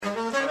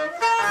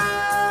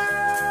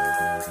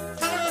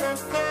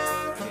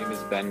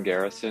Ben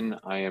Garrison.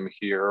 I am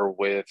here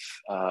with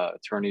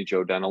attorney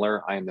Joe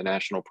Denneler. I am the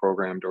National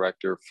Program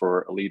Director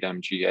for Elite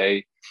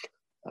MGA,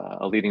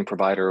 a leading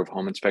provider of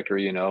home inspector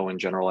E&O and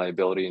general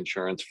liability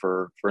insurance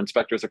for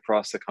inspectors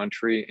across the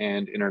country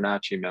and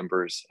InterNACHI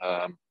members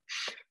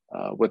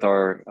with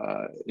our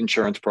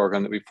insurance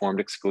program that we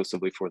formed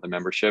exclusively for the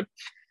membership.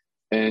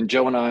 And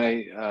Joe and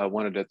I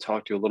wanted to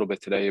talk to you a little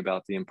bit today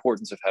about the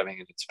importance of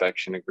having an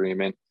inspection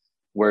agreement,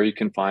 where you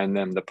can find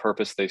them, the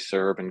purpose they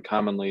serve, and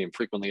commonly and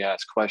frequently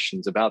asked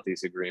questions about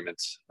these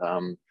agreements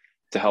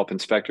to help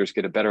inspectors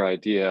get a better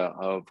idea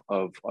of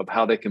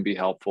how they can be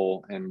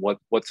helpful and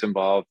what's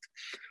involved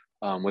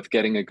with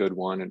getting a good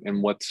one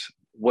and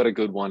what a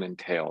good one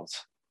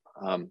entails.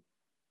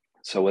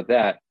 So with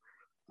that,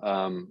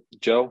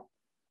 Joe?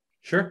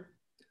 Sure.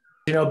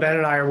 You know, Ben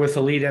and I are with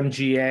Elite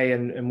MGA,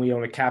 and we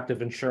own a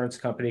captive insurance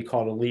company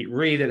called Elite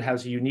Re that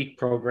has a unique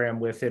program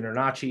with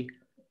InterNACHI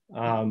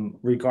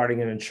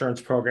regarding an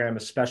insurance program,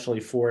 especially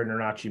for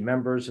InterNACHI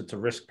members. It's a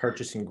risk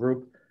purchasing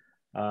group,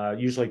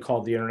 usually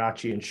called the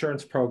InterNACHI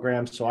Insurance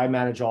Program. So I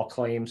manage all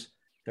claims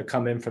that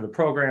come in for the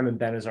program, and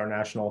Ben is our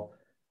national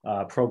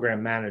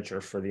program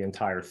manager for the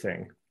entire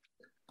thing.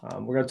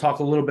 We're going to talk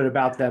a little bit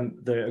about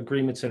the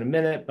agreements in a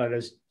minute, but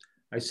as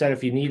I said,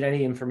 if you need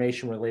any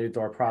information related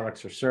to our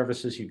products or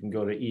services, you can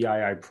go to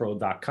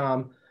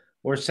eiipro.com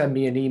or send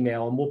me an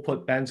email, and we'll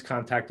put Ben's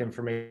contact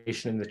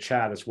information in the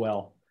chat as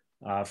well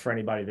for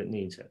anybody that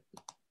needs it.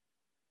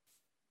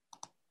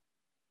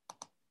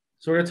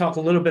 So we're going to talk a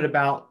little bit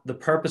about the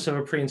purpose of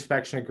a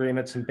pre-inspection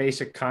agreement, some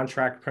basic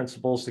contract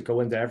principles that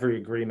go into every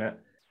agreement,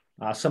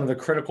 some of the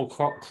critical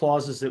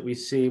clauses that we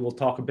see. We'll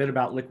talk a bit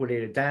about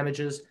liquidated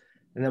damages,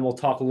 and then we'll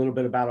talk a little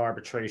bit about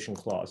arbitration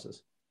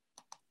clauses.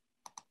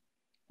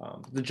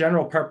 The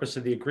general purpose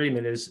of the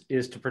agreement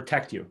is to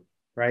protect you,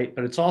 right?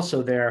 But it's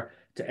also there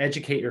to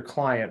educate your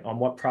client on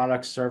what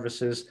products,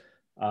 services,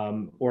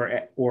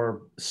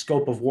 or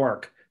scope of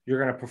work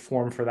you're going to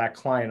perform for that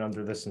client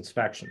under this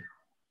inspection.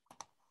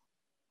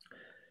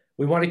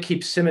 We want to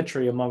keep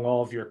symmetry among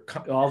all of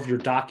your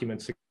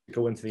documents that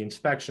go into the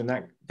inspection.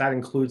 That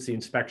includes the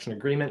inspection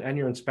agreement and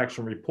your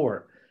inspection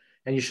report.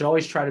 And you should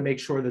always try to make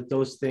sure that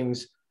those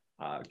things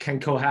can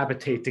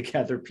cohabitate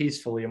together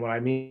peacefully. And what I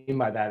mean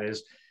by that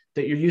is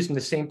that you're using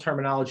the same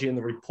terminology in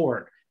the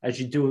report as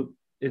you do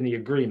in the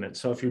agreement.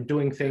 So if you're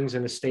doing things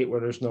in a state where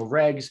there's no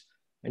regs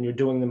and you're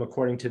doing them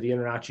according to the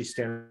InterNACHI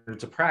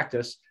standards of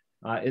practice,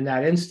 in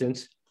that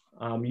instance,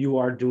 you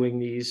are doing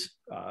these,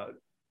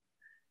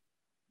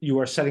 you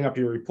are setting up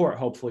your report,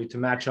 hopefully, to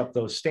match up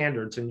those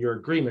standards, and your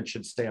agreement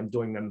should say, I'm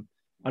doing them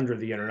under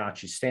the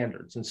InterNACHI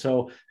standards. And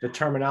so the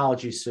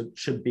terminology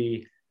should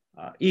be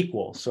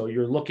equal. So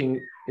you're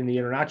looking in the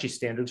InterNACHI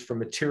standards for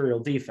material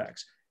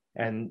defects.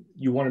 And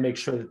you want to make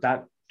sure that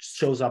that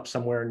shows up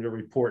somewhere in your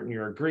report and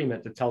your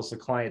agreement that tells the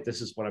client,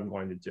 this is what I'm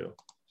going to do.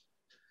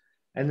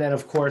 And then,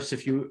 of course,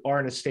 if you are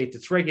in a state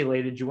that's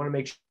regulated, you want to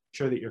make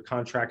sure that your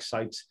contract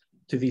cites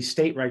to these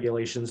state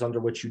regulations under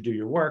which you do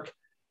your work.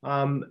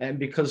 And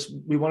because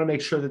we want to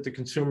make sure that the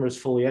consumer is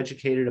fully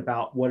educated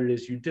about what it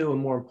is you do.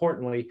 And more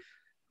importantly,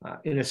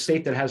 in a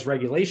state that has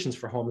regulations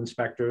for home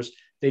inspectors,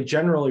 they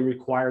generally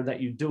require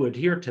that you do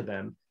adhere to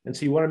them. And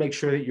so you want to make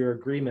sure that your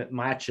agreement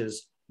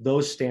matches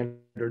those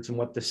standards and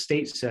what the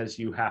state says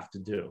you have to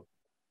do.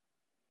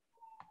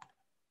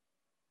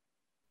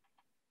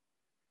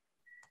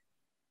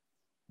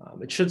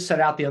 It should set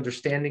out the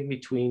understanding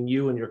between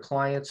you and your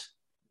clients.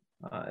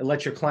 And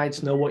let your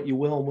clients know what you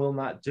will and will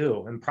not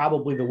do. And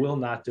probably the will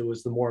not do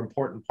is the more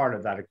important part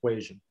of that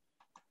equation.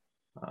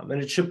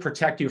 And it should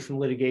protect you from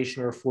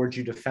litigation or afford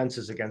you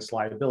defenses against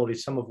liability,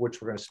 some of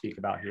which we're going to speak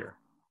about here.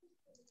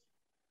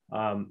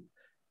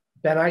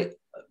 Ben,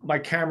 my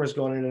camera's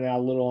going in and out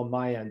a little on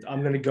my end.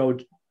 I'm going to go.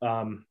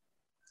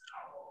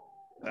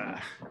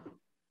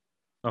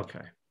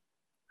 Okay.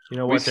 You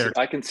know what?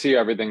 I can see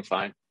everything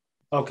fine.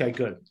 Okay,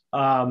 good.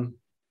 The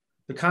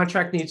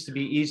contract needs to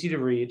be easy to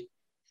read.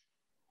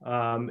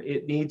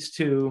 It needs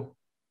to.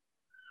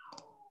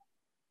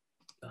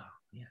 Oh,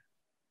 yeah.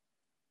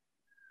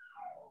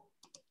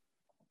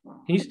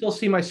 Can you still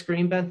see my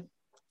screen, Ben?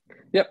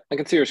 Yep, I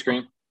can see your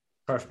screen.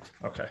 Perfect.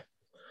 Okay.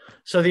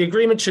 So the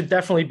agreement should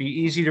definitely be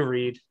easy to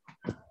read.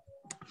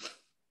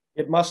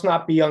 It must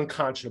not be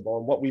unconscionable.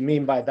 And what we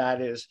mean by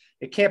that is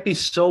it can't be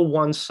so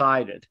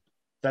one-sided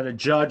that a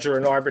judge or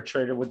an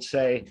arbitrator would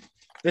say,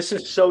 this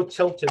is so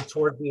tilted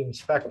toward the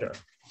inspector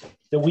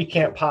that we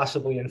can't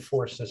possibly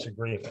enforce this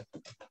agreement.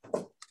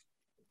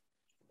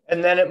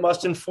 And then it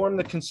must inform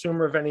the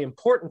consumer of any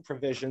important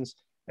provisions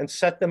and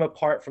set them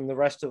apart from the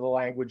rest of the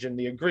language in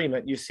the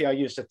agreement. You see I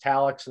used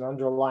italics and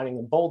underlining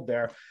and bold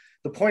there.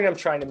 The point I'm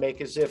trying to make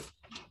is if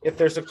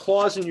there's a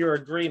clause in your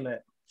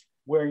agreement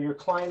where your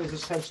client is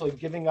essentially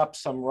giving up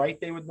some right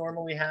they would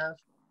normally have,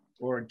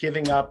 or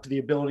giving up the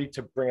ability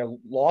to bring a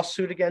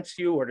lawsuit against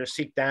you or to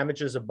seek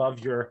damages above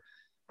your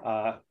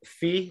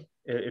fee,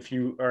 if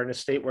you are in a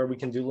state where we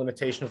can do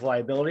limitation of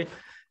liability,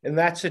 in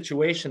that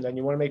situation, then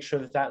you want to make sure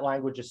that that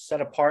language is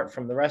set apart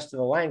from the rest of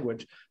the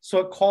language so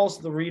it calls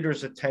the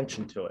reader's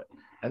attention to it.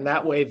 And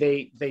that way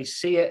they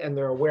see it and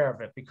they're aware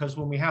of it. Because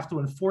when we have to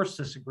enforce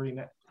this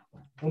agreement,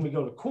 when we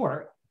go to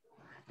court,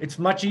 it's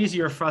much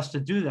easier for us to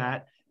do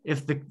that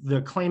if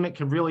the claimant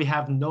can really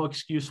have no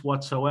excuse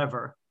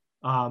whatsoever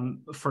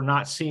for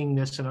not seeing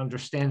this and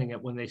understanding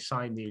it when they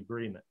sign the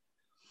agreement.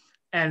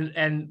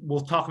 And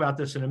we'll talk about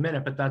this in a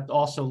minute, but that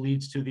also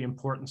leads to the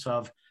importance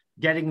of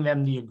getting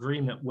them the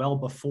agreement well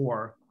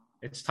before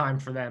it's time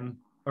for them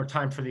or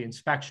time for the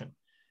inspection,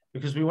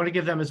 because we want to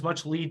give them as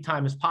much lead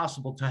time as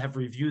possible to have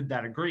reviewed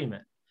that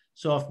agreement.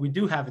 So if we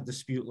do have a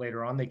dispute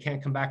later on, they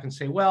can't come back and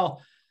say,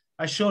 well,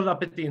 I showed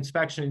up at the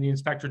inspection and the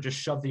inspector just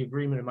shoved the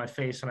agreement in my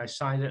face and I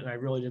signed it and I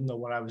really didn't know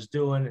what I was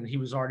doing. And he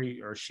was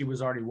already, or she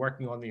was already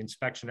working on the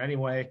inspection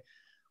anyway.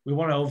 We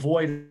want to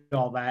avoid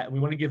all that. And we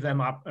want to give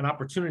them an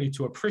opportunity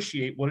to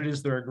appreciate what it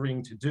is they're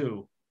agreeing to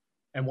do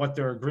and what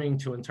they're agreeing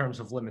to in terms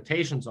of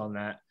limitations on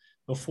that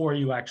before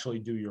you actually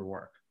do your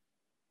work.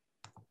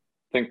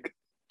 I think,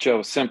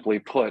 Joe, simply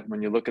put,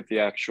 when you look at the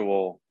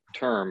actual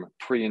term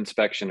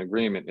pre-inspection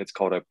agreement, it's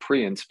called a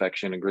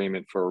pre-inspection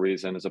agreement for a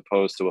reason, as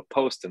opposed to a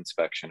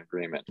post-inspection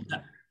agreement.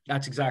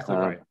 That's exactly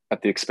right.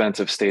 At the expense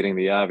of stating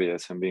the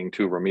obvious and being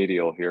too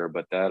remedial here,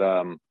 but that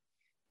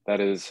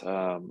is,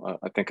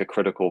 I think, a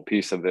critical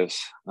piece of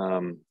this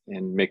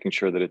in making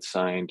sure that it's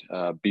signed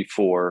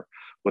before,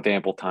 with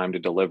ample time to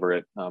deliver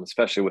it,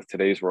 especially with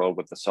today's world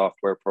with the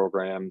software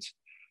programs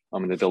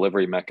and the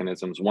delivery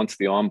mechanisms. Once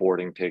the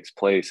onboarding takes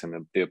place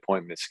and the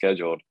appointment is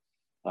scheduled,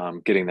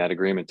 getting that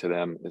agreement to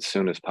them as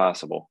soon as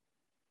possible.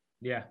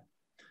 Yeah.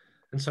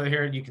 And so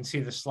here you can see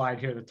the slide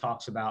here that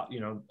talks about,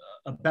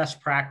 a best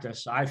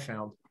practice I've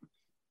found.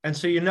 And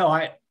so,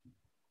 I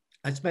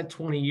spent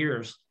 20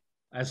 years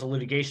as a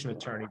litigation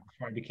attorney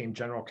before I became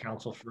general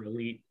counsel for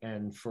Elite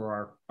and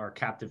for our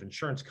captive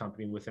insurance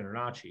company with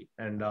InterNACHI.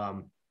 And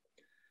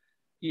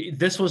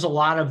this was a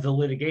lot of the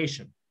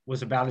litigation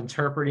was about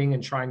interpreting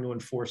and trying to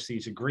enforce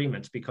these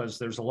agreements, because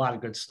there's a lot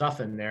of good stuff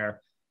in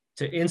there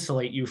to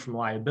insulate you from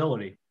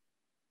liability.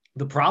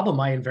 The problem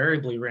I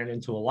invariably ran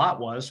into a lot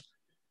was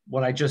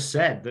what I just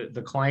said.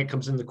 The client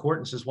comes into court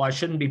and says, well, I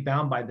shouldn't be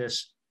bound by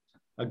this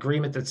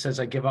agreement that says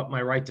I give up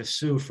my right to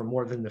sue for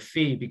more than the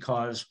fee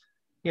because,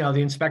 the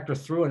inspector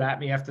threw it at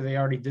me after they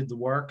already did the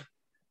work.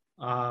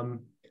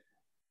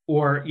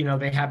 Or,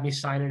 they have me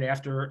sign it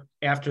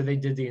after they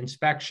did the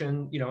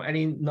inspection.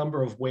 Any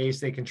number of ways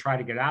they can try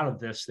to get out of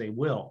this, they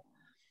will.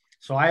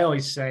 So I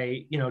always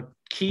say,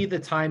 key the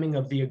timing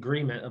of the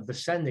agreement, of the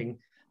sending,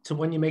 to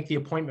when you make the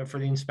appointment for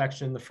the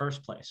inspection in the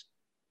first place.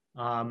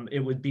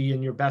 It would be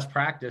in your best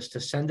practice to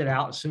send it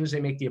out as soon as they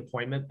make the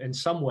appointment in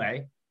some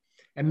way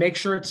and make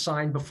sure it's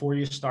signed before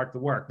you start the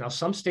work. Now,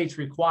 some states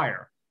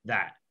require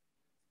that,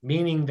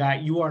 meaning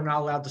that you are not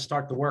allowed to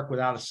start the work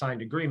without a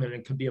signed agreement.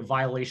 It could be a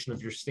violation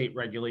of your state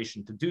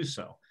regulation to do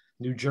so.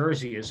 New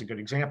Jersey is a good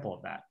example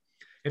of that.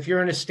 If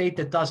you're in a state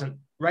that doesn't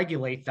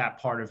regulate that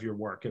part of your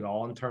work at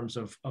all in terms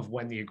of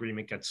when the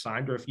agreement gets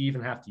signed, or if you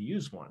even have to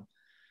use one,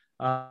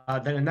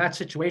 then in that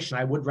situation,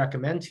 I would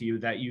recommend to you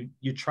that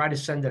you try to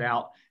send it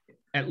out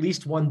at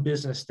least 1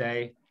 business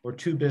day or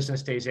 2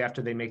 business days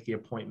after they make the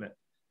appointment.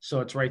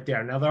 So it's right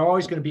there. Now, there are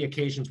always going to be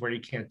occasions where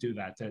you can't do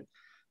that, that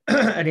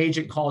an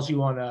agent calls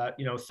you on a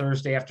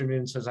Thursday afternoon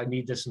and says, I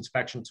need this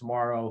inspection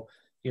tomorrow.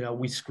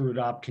 We screwed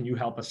up. Can you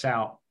help us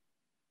out?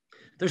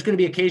 There's going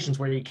to be occasions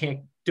where you can't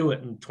do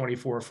it in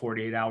 24 or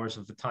 48 hours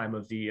of the time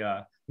of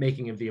the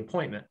making of the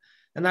appointment.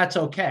 And that's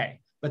okay.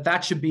 But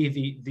that should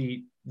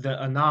be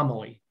the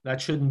anomaly.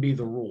 That shouldn't be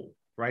the rule,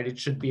 right? It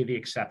should be the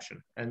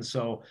exception. And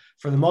so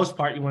for the most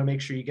part, you want to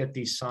make sure you get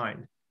these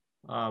signed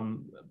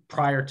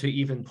prior to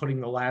even putting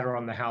the ladder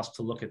on the house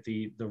to look at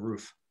the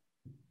roof.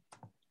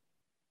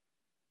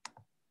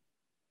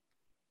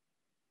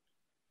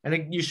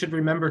 And you should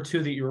remember,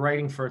 too, that you're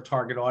writing for a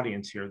target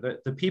audience here.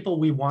 The people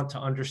we want to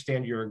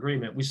understand your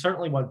agreement, we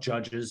certainly want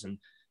judges and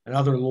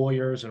other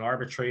lawyers and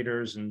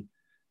arbitrators and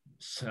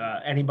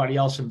anybody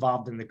else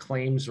involved in the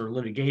claims or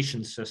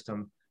litigation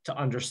system to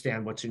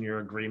understand what's in your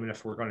agreement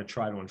if we're going to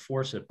try to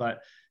enforce it.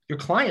 But your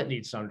client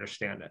needs to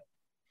understand it.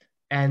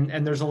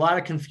 And there's a lot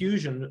of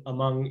confusion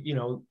among,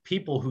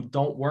 people who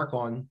don't work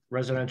on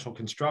residential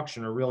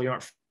construction or really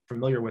aren't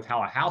familiar with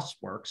how a house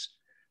works.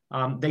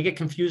 They get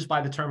confused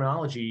by the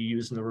terminology you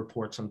use in the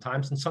report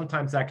sometimes, and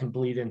sometimes that can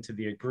bleed into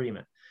the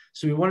agreement.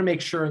 So we want to make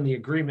sure in the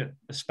agreement,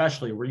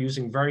 especially, we're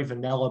using very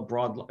vanilla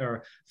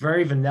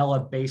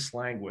base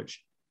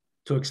language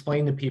to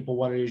explain to people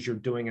what it is you're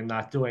doing and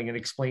not doing, and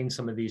explain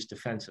some of these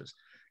defenses.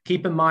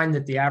 Keep in mind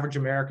that the average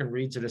American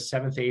reads at a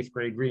 7th, 8th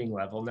grade reading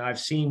level. Now, I've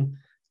seen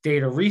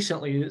data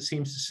recently that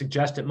seems to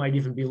suggest it might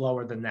even be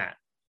lower than that.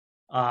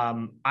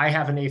 I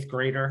have an 8th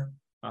grader.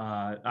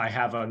 I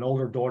have an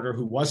older daughter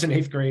who was an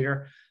 8th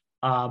grader.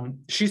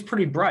 She's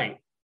pretty bright.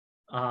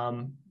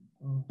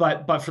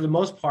 But for the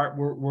most part,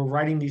 we're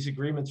writing these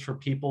agreements for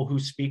people who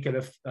speak at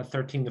a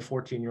 13 to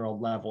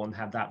 14-year-old level and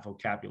have that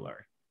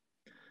vocabulary.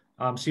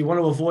 So you want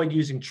to avoid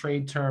using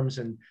trade terms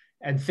and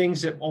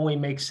things that only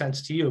make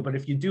sense to you. But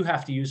if you do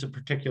have to use a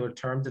particular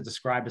term to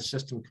describe a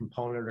system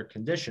component or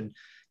condition,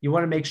 you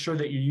want to make sure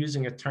that you're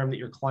using a term that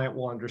your client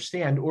will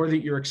understand, or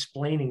that you're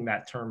explaining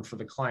that term for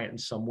the client in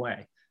some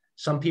way.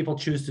 Some people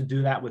choose to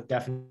do that with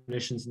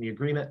definitions in the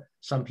agreement.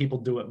 Some people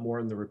do it more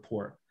in the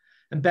report.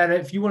 And Ben,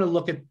 if you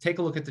want to take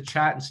a look at the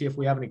chat and see if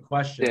we have any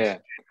questions. Yeah.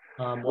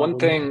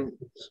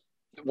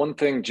 One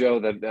thing, Joe,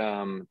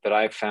 that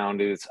I've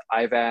found is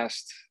I've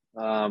asked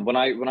when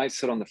I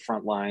sit on the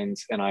front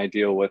lines and I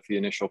deal with the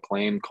initial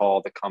claim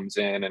call that comes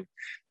in and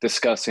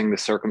discussing the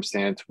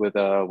circumstance with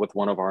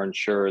one of our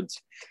insureds,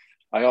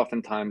 I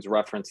oftentimes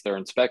reference their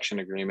inspection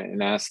agreement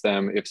and ask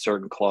them if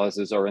certain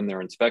clauses are in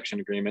their inspection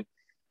agreement,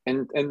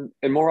 and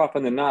more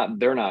often than not,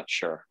 they're not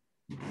sure.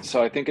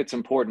 So I think it's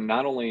important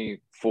not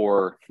only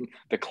for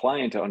the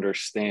client to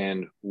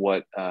understand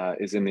what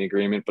is in the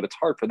agreement, but it's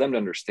hard for them to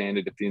understand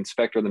it if the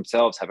inspector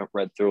themselves haven't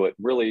read through it,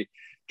 really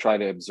try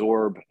to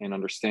absorb and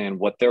understand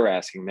what they're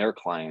asking their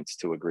clients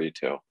to agree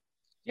to.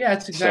 Yeah,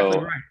 that's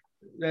exactly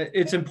right.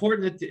 It's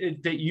important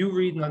that you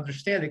read and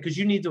understand it, because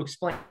you need to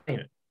explain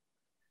it.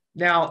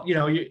 Now,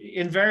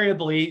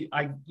 invariably,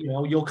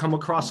 you'll come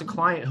across a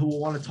client who will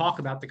want to talk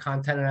about the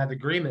content of that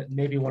agreement and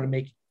maybe want to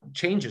make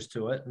changes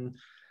to it. And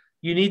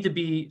you need to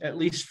be at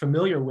least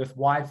familiar with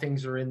why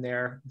things are in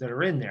there that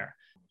are in there.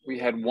 We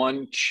had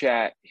one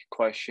chat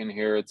question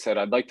here. It said,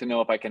 I'd like to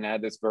know if I can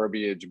add this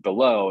verbiage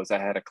below, as I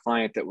had a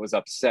client that was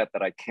upset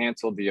that I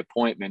canceled the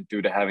appointment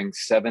due to having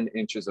 7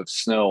 inches of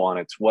snow on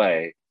its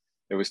way.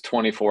 It was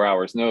 24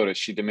 hours notice.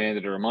 She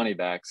demanded her money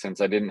back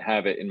since I didn't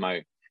have it in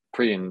my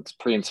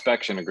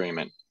pre-inspection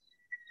agreement.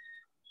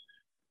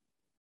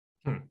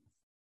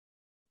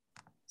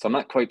 So I'm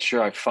not quite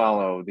sure I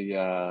follow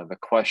the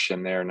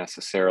question there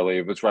necessarily.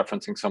 It was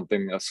referencing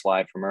a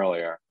slide from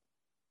earlier.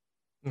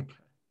 Okay.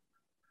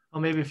 Well,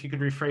 maybe if you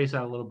could rephrase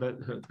that a little bit,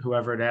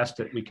 whoever had asked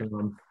it,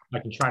 I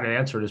can try to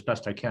answer it as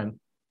best I can.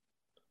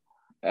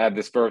 Add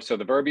this verb. So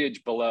the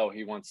verbiage below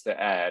he wants to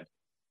add,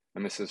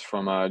 and this is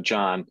from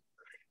John.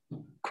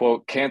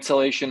 Quote,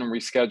 cancellation and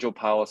reschedule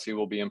policy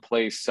will be in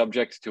place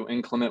subject to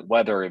inclement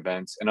weather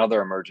events and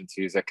other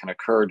emergencies that can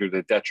occur due to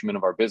the detriment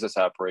of our business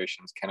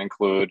operations, can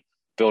include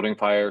building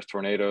fires,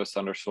 tornadoes,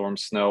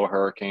 thunderstorms, snow,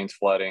 hurricanes,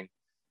 flooding.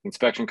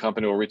 Inspection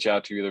company will reach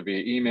out to you either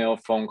via email,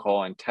 phone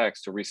call, and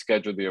text to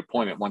reschedule the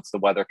appointment once the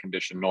weather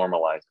condition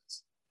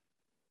normalizes.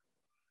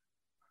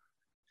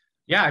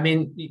 Yeah, I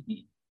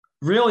mean,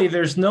 really,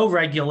 there's no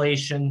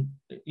regulation.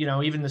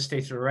 Even the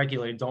states that are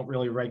regulated don't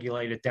really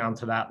regulate it down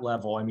to that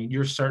level. I mean,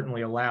 you're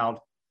certainly allowed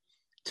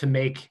to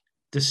make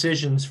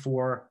decisions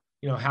for,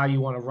 how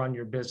you want to run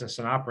your business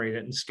and operate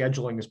it, and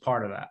scheduling is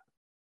part of that.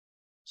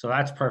 So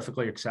that's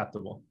perfectly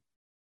acceptable.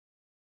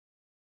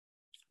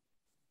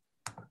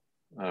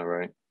 All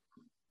right.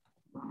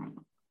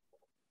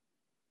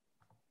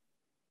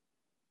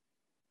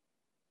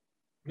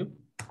 Yep.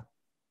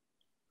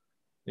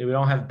 We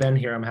don't have Ben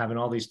here. I'm having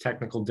all these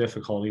technical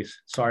difficulties.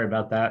 Sorry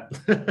about that.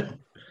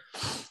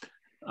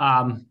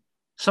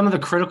 Some of the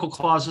critical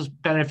clauses,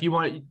 Ben, if you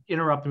want to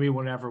interrupt me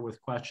whenever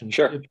with questions.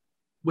 Sure.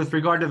 With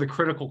regard to the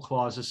critical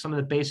clauses, some of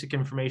the basic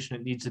information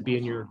that needs to be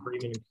in your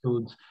agreement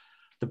includes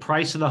the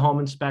price of the home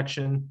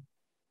inspection,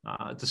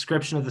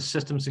 description of the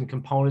systems and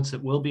components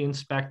that will be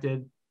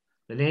inspected,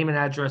 the name and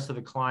address of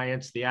the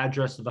clients, the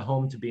address of the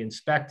home to be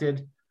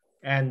inspected,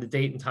 and the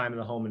date and time of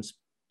the home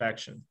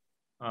inspection.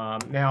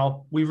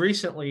 Now, we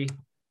recently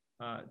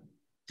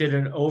did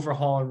an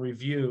overhaul and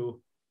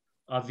review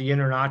of the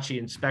InterNACHI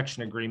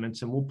inspection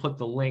agreements, and we'll put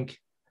the link.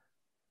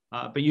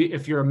 But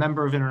if you're a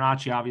member of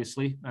InterNACHI,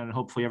 obviously, and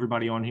hopefully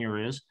everybody on here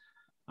is,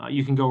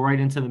 you can go right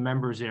into the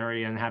members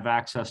area and have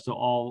access to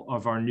all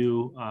of our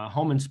new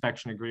home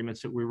inspection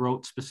agreements that we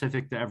wrote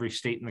specific to every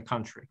state in the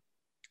country.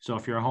 So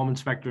if you're a home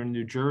inspector in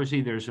New Jersey,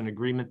 there's an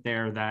agreement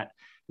there that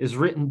is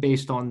written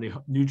based on the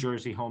New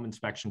Jersey home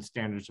inspection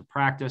standards of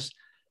practice,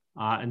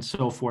 and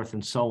so forth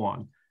and so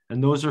on.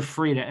 And those are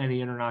free to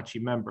any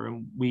InterNACHI member.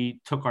 And we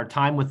took our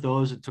time with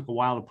those. It took a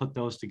while to put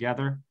those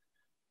together,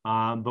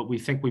 but we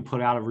think we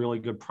put out a really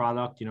good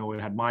product. We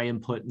had my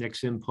input,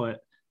 Nick's input,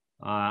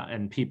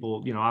 and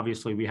people,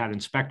 obviously we had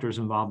inspectors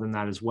involved in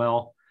that as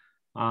well.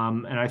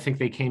 And I think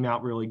they came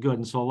out really good.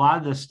 And so a lot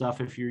of this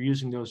stuff, if you're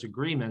using those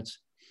agreements,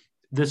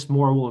 this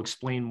more will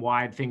explain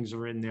why things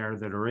are in there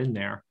that are in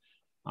there.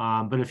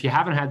 But if you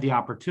haven't had the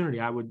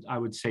opportunity, I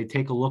would say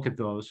take a look at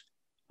those,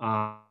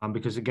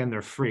 because again,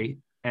 they're free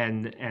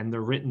and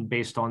they're written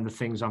based on the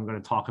things I'm going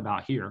to talk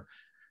about here.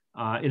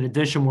 In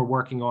addition, we're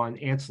working on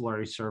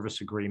ancillary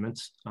service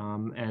agreements,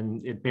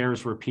 and it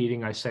bears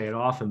repeating. I say it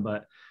often,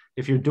 but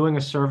if you're doing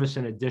a service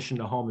in addition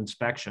to home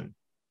inspection,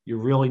 you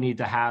really need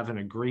to have an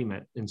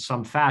agreement in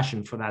some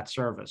fashion for that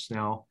service.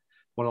 Now,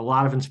 what a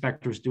lot of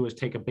inspectors do is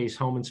take a base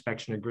home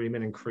inspection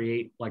agreement and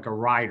create like a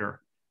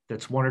rider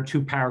that's 1 or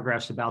 2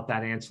 paragraphs about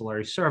that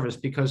ancillary service,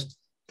 because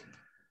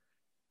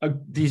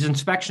these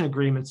inspection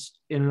agreements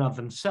in and of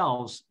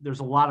themselves, there's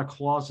a lot of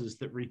clauses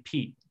that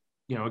repeat.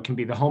 It can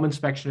be the home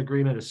inspection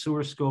agreement, a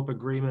sewer scope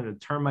agreement, a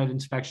termite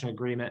inspection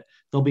agreement.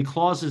 There'll be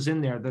clauses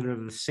in there that are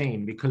the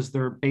same because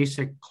they're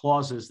basic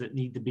clauses that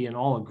need to be in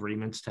all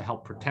agreements to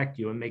help protect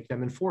you and make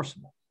them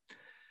enforceable.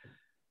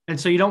 And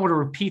so you don't want to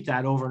repeat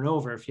that over and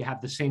over. If you have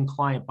the same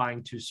client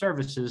buying two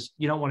services,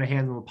 you don't want to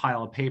hand them a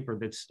pile of paper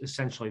that's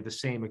essentially the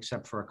same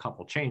except for a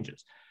couple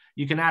changes.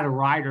 You can add a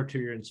rider to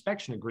your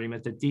inspection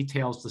agreement that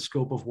details the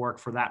scope of work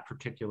for that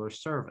particular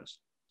service.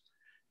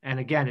 And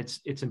again,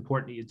 it's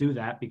important that you do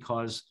that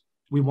because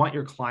we want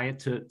your client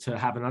to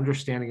have an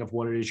understanding of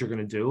what it is you're going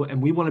to do.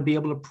 And we want to be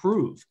able to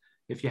prove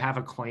if you have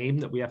a claim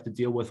that we have to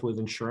deal with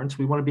insurance,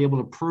 we want to be able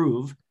to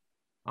prove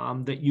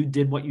that you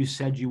did what you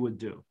said you would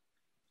do.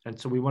 And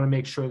so we want to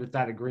make sure that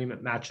that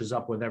agreement matches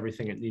up with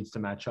everything it needs to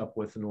match up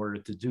with in order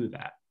to do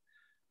that.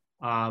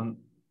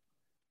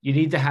 You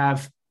need to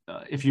have,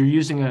 if you're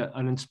using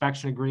an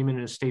inspection agreement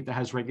in a state that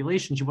has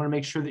regulations, you want to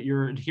make sure that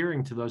you're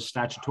adhering to those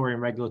statutory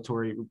and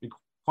regulatory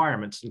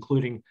requirements,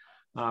 including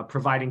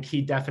providing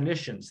key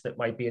definitions that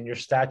might be in your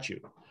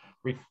statute.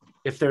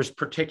 If there's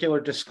particular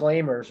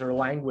disclaimers or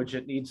language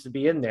that needs to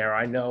be in there,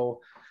 I know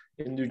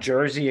in New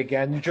Jersey,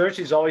 again, New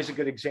Jersey is always a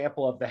good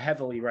example of the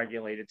heavily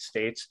regulated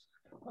states.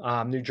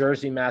 New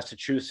Jersey,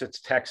 Massachusetts,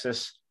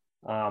 Texas,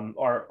 and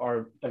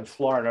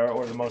Florida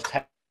are the most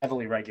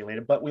heavily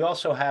regulated. But we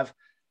also have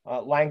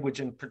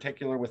language in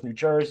particular with New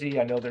Jersey.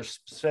 I know there's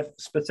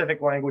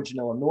specific language in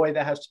Illinois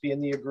that has to be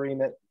in the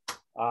agreement.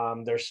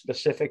 There's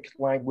specific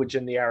language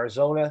in the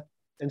Arizona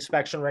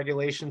inspection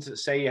regulations that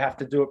say you have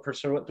to do it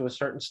pursuant to a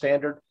certain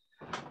standard.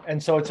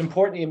 And so it's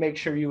important that you make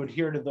sure you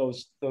adhere to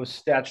those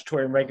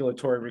statutory and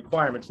regulatory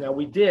requirements. Now,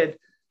 we did,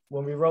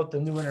 when we wrote the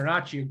new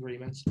InterNACHI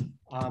agreements,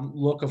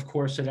 look, of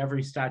course, at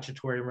every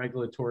statutory and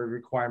regulatory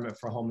requirement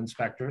for home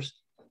inspectors.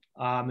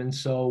 And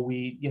so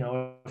we,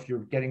 if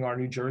you're getting our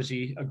New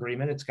Jersey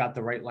agreement, it's got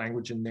the right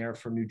language in there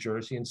for New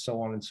Jersey and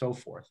so on and so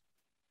forth.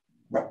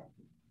 All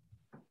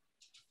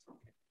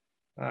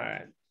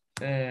right.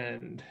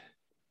 And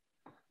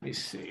let me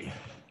see.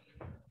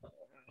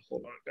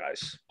 Hold on,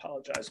 guys.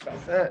 Apologize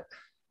about that.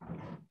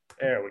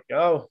 There we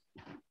go.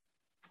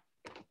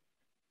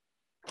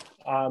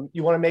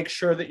 You want to make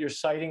sure that you're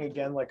citing,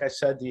 again, like I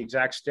said, the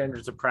exact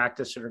standards of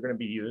practice that are going to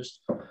be used.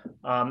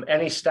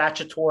 Any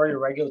statutory or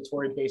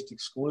regulatory-based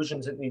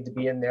exclusions that need to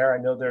be in there. I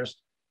know there's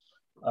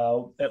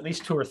at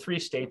least 2 or 3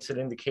 states that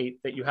indicate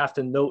that you have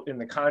to note in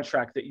the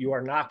contract that you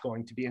are not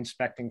going to be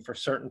inspecting for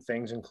certain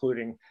things,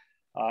 including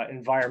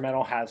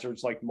environmental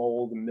hazards like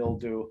mold and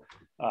mildew,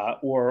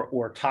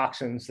 or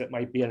toxins that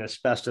might be in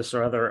asbestos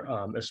or other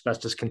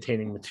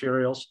asbestos-containing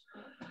materials.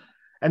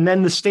 And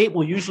then the state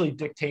will usually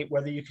dictate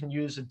whether you can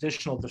use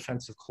additional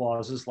defensive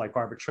clauses like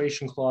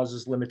arbitration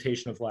clauses,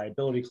 limitation of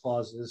liability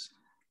clauses,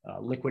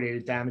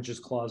 liquidated damages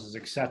clauses,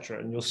 et cetera.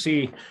 And you'll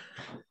see,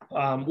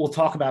 we'll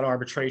talk about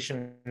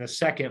arbitration in a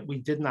second. We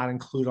did not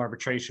include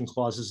arbitration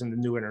clauses in the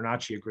new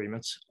InterNACHI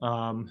agreements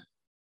for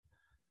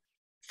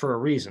a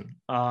reason.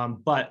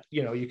 But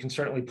you can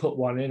certainly put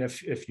one in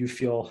if you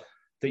feel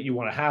that you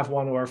want to have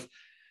one, or if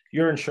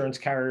your insurance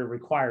carrier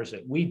requires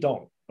it. We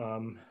don't.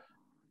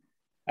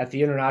 At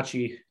the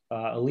InterNACHI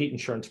Elite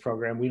Insurance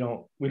Program, we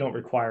don't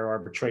require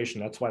arbitration.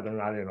 That's why they're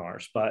not in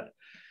ours. But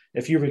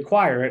if you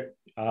require it,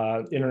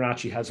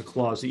 InterNACHI has a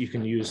clause that you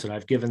can use that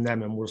I've given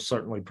them, and we'll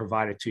certainly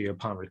provide it to you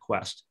upon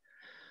request.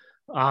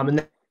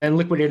 And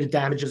liquidated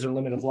damages or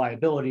limit of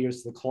liability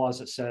is the clause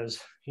that says,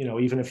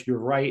 even if you're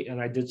right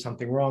and I did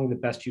something wrong, the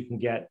best you can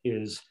get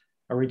is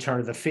a return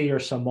of the fee or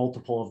some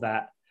multiple of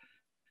that.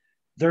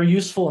 They're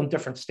useful in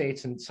different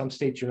states. In some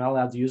states, you're not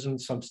allowed to use them. In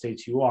some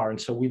states, you are. And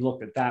so we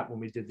looked at that when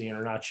we did the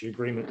InterNACHI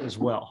agreement as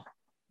well.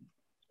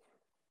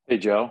 Hey,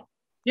 Joe.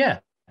 Yeah.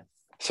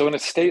 So in a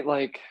state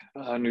like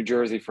New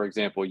Jersey, for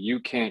example, you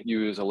can't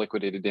use a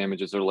liquidated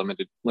damages or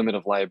limit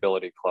of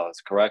liability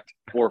clause, correct?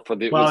 Or for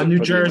the, New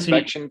Jersey, the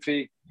inspection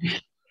fee?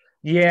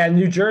 Yeah,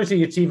 New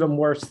Jersey, it's even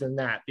worse than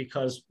that,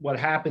 because what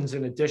happens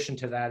in addition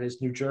to that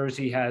is New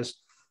Jersey has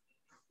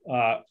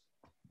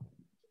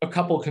a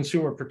couple of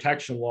consumer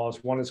protection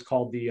laws. One is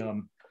called the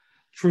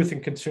Truth in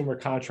Consumer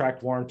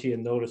Contract Warranty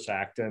and Notice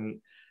Act. And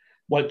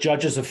what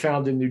judges have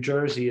found in New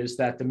Jersey is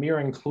that the mere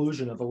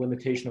inclusion of a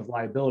limitation of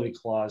liability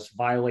clause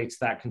violates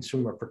that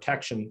consumer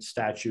protection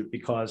statute,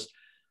 because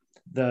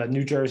the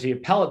New Jersey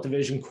Appellate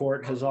Division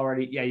Court has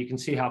already, you can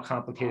see how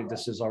complicated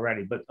this is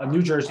already, but a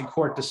New Jersey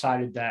court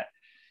decided that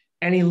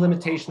any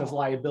limitation of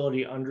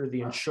liability under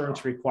the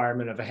insurance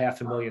requirement of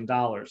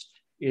 $500,000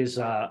 is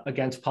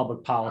against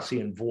public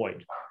policy and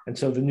void. And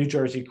so the New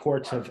Jersey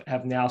courts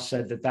have now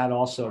said that that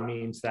also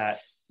means that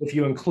if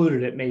you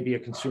included it, may be a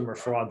consumer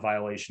fraud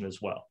violation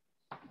as well.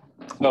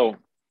 So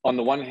on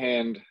the one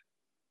hand,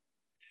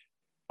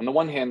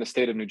 the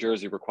state of New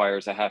Jersey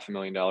requires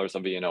 $500,000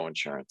 of E&O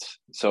insurance.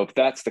 So if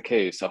that's the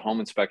case, a home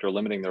inspector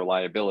limiting their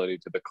liability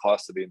to the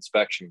cost of the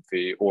inspection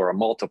fee or a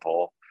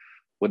multiple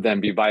would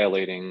then be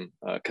violating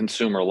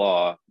consumer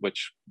law,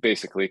 which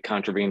basically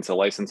contravenes the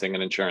Licensing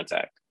and Insurance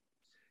Act.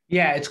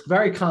 Yeah, it's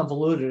very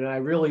convoluted, and I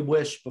really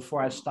wish before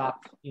I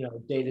stopped,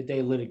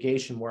 day-to-day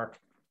litigation work,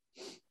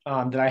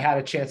 that I had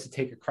a chance to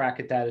take a crack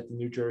at that at the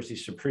New Jersey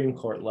Supreme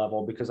Court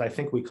level, because I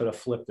think we could have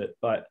flipped it.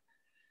 But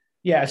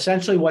yeah,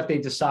 essentially what they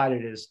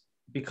decided is,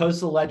 because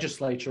the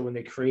legislature, when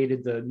they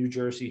created the New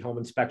Jersey home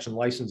inspection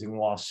licensing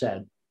law,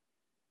 said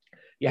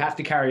you have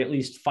to carry at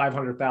least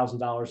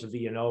 $500,000 of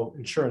E&O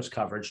insurance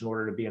coverage in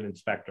order to be an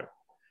inspector.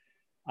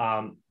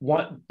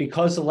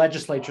 Because the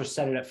legislature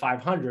set it at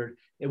 500,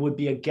 it would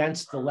be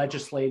against the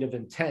legislative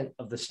intent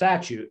of the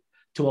statute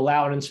to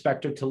allow an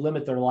inspector to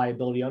limit their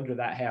liability under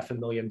that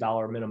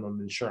 $500,000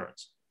 minimum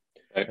insurance.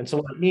 Okay. And so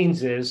what it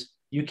means is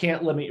you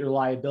can't limit your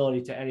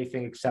liability to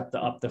anything except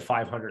up to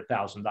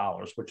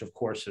 $500,000, which of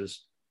course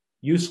is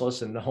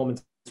useless in the home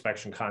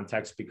inspection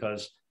context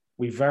because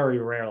we very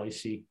rarely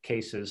see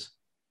cases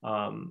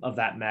of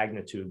that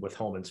magnitude with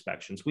home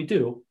inspections. We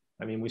do.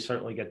 I mean, we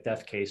certainly get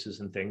death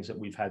cases and things that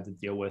we've had to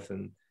deal with.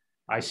 And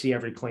I see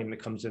every claim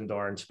that comes into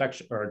our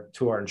inspection or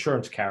to our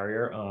insurance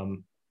carrier.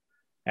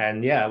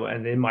 And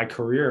in my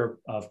career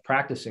of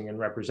practicing and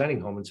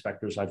representing home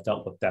inspectors, I've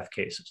dealt with death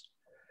cases.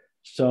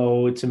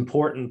 So it's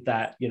important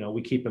that,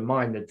 we keep in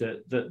mind that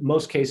the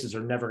most cases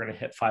are never going to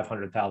hit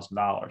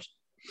 $500,000.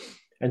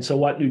 And so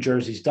what New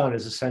Jersey's done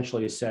is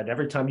essentially said,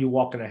 every time you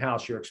walk in a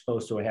house, you're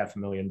exposed to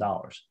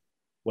 $500,000,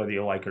 whether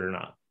you like it or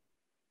not.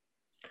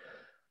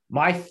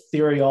 My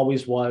theory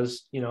always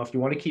was, if you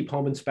want to keep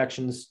home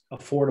inspections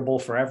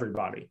affordable for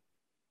everybody,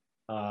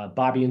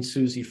 Bobby and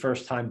Susie,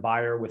 first-time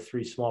buyer with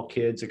 3 small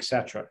kids, et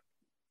cetera.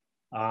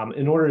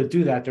 In order to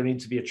do that, there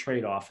needs to be a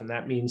trade-off. And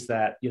that means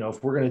that,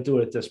 if we're going to do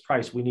it at this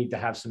price, we need to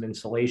have some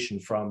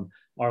insulation from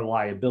our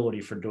liability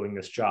for doing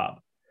this job.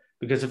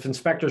 Because if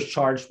inspectors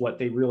charged what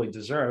they really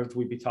deserved,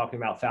 we'd be talking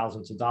about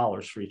thousands of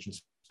dollars for each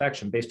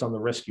inspection based on the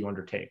risk you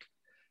undertake.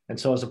 And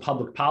so as a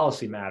public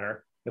policy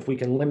matter, if we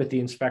can limit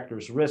the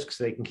inspector's risks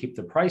so they can keep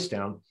the price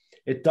down,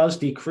 it does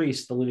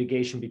decrease the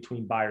litigation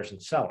between buyers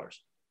and sellers.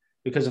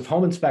 Because if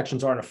home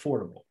inspections aren't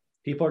affordable,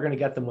 people are going to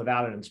get them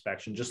without an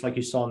inspection, just like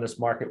you saw in this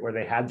market where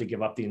they had to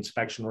give up the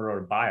inspection in order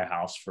to buy a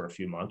house for a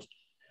few months.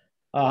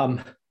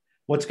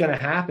 What's going to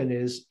happen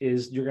is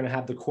you're going to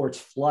have the courts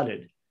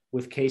flooded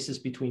with cases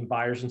between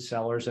buyers and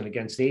sellers and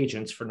against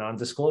agents for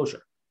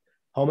non-disclosure.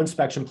 Home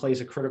inspection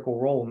plays a critical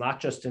role, not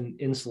just in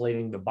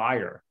insulating the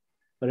buyer,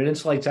 but it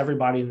insulates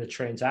everybody in the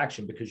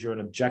transaction because you're an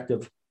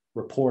objective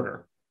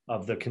reporter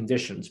of the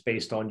conditions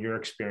based on your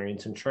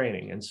experience and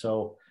training. And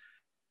so,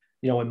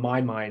 in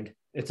my mind,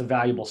 it's a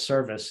valuable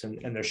service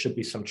and there should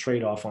be some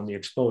trade-off on the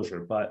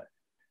exposure. But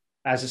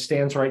as it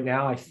stands right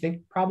now, I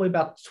think probably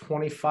about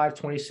 25,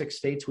 26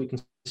 states, we can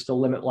still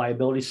limit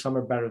liability. Some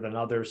are better than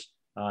others.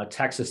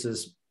 Texas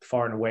is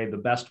far and away the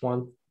best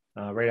one.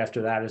 Right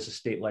after that is a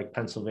state like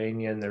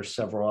Pennsylvania, and there's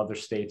several other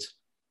states.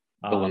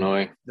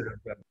 Illinois.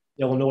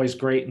 Illinois is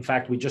great. In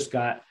fact, we just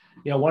got,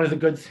 one of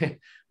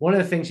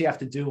the things you have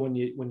to do when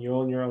you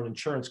own your own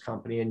insurance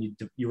company and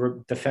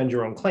you defend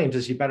your own claims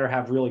is you better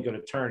have really good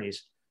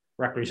attorneys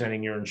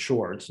representing your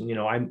insureds.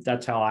 And,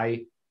 that's how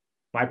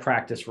my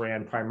practice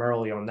ran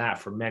primarily on that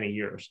for many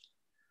years.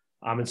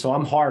 And so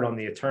I'm hard on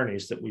the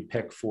attorneys that we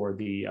pick for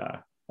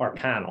our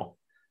panel.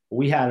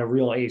 We had a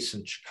real ace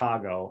in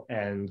Chicago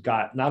and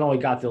not only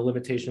got the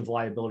limitation of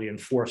liability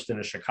enforced in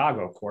a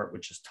Chicago court,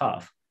 which is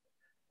tough,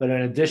 but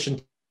in addition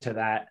to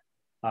that,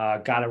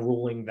 got a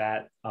ruling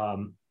that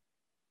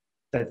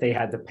they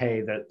had to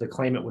pay, that the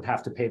claimant would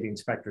have to pay the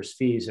inspector's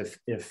fees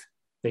if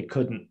they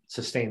couldn't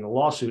sustain the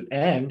lawsuit.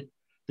 And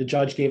the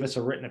judge gave us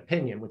a written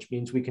opinion, which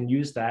means we can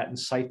use that and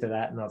cite to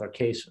that in other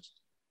cases.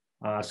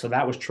 So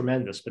that was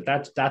tremendous, but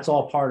that's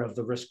all part of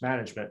the risk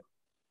management,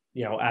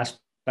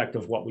 aspect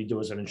of what we do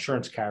as an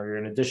insurance carrier.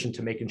 In addition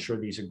to making sure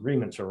these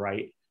agreements are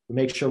right, we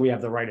make sure we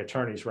have the right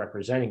attorneys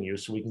representing you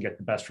so we can get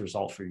the best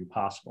result for you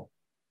possible.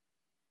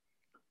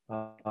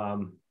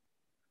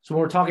 So when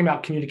we're talking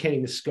about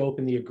communicating the scope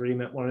in the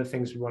agreement, one of the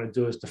things we want to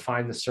do is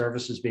define the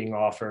services being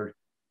offered.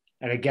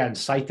 And again,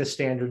 cite the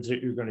standards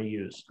that you're going to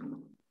use.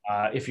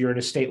 If you're in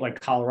a state like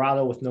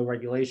Colorado with no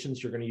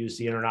regulations, you're going to use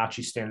the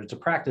InterNACHI standards of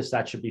practice.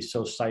 That should be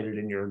so cited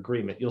in your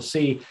agreement. You'll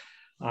see,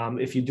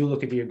 if you do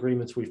look at the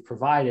agreements we've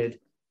provided,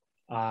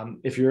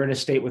 if you're in a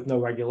state with no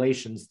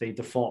regulations, they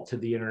default to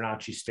the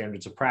InterNACHI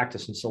standards of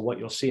practice. And so what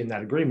you'll see in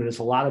that agreement is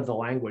a lot of the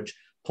language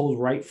pulled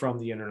right from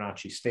the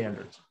InterNACHI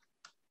standards.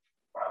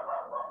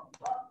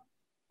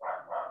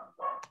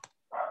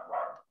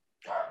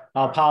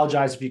 I'll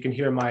apologize if you can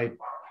hear my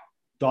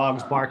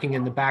dogs barking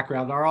in the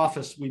background. Our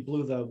office, we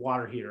blew the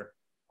water heater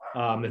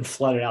and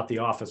flooded out the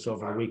office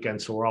over the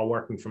weekend. So we're all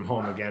working from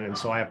home again. And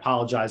so I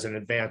apologize in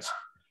advance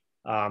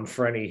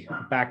for any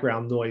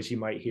background noise you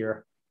might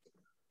hear.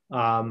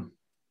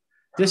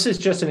 This is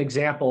just an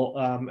example,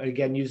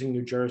 again, using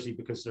New Jersey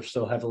because they're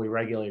so heavily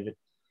regulated.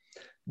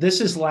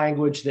 This is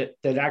language that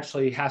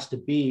actually has to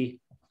be,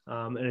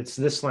 and it's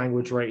this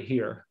language right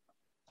here.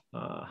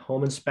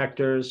 Home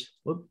inspectors,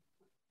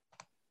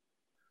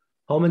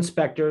 home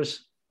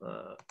inspectors,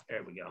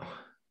 there we go.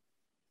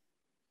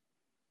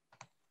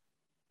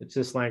 It's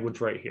this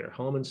language right here.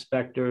 Home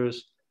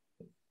inspectors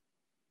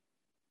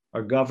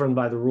are governed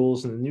by the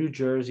rules in the New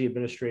Jersey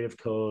Administrative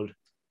Code,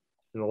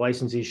 and the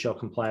licensee shall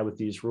comply with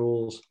these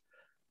rules.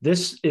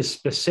 This is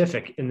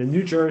specific in the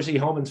New Jersey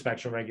home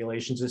inspection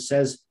regulations. It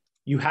says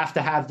you have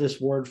to have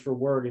this word for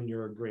word in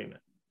your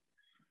agreement.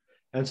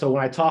 And so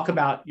when I talk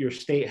about your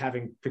state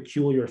having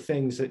peculiar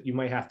things that you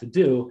might have to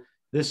do,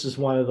 this is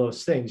one of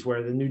those things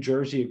where the New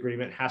Jersey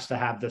agreement has to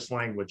have this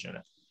language in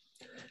it.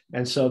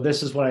 And so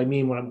this is what I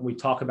mean when we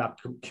talk about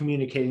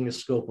communicating the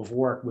scope of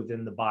work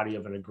within the body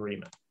of an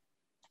agreement.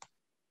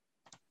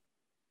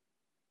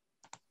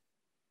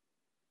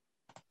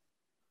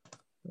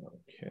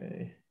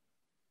 Okay.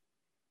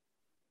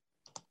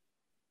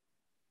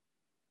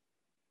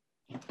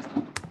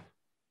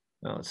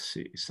 Now let's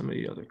see some of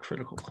the other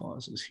critical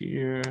clauses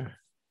here.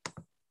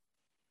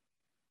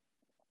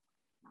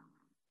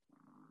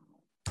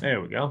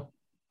 There we go.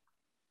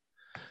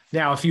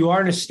 Now, if you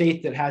are in a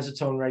state that has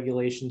its own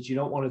regulations, you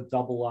don't want to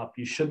double up.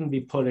 You shouldn't be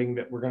putting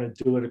that we're going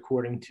to do it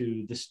according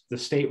to the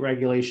state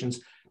regulations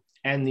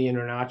and the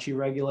InterNACHI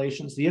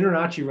regulations. The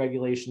InterNACHI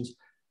regulations,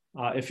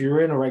 if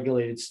you're in a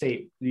regulated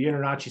state, the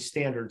InterNACHI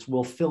standards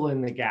will fill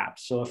in the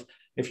gaps. So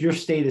if your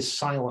state is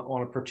silent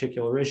on a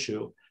particular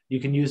issue, you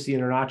can use the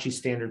InterNACHI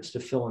standards to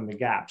fill in the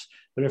gaps.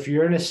 But if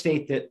you're in a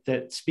state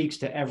that speaks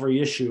to every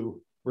issue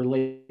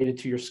related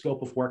to your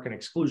scope of work and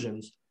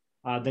exclusions,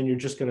 then you're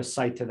just going to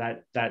cite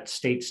to that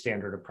state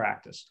standard of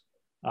practice.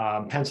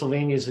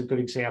 Pennsylvania is a good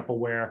example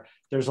where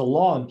there's a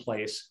law in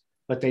place,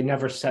 but they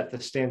never set the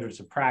standards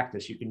of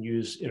practice. You can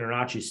use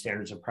InterNACHI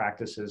standards of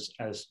practice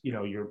as you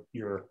know,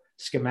 your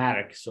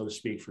schematic, so to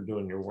speak, for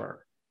doing your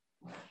work.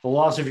 The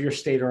laws of your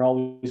state are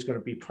always going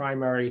to be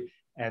primary,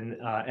 and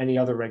any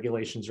other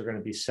regulations are going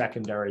to be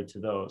secondary to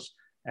those.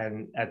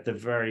 And at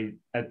the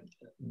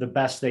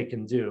best they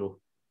can do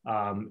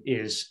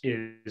is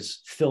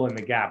fill in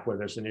the gap where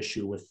there's an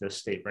issue with the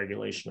state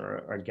regulation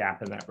or a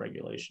gap in that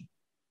regulation.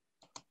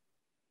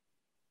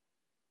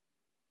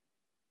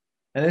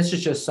 And this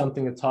is just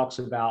something that talks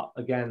about,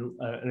 again,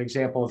 an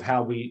example of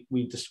how we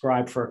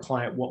describe for a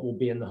client what will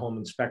be in the home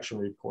inspection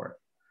report.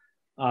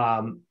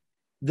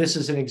 This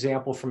is an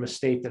example from a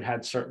state that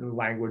had certain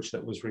language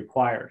that was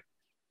required.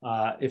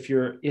 If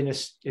you're in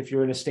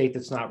a state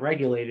that's not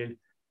regulated,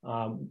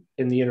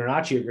 in the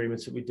InterNACHI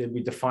agreements that we did,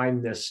 we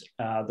defined this,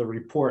 the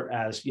report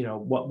as, you know,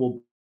 what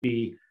will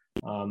be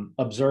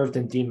observed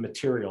and deemed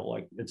material,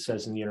 like it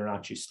says in the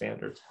InterNACHI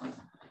standards.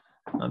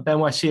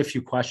 Ben, I see a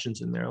few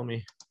questions in there.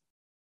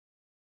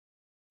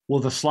 Will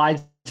the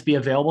slides be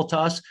available to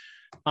us?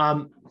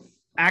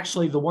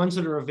 Actually, the ones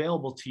that are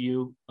available to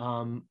you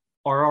are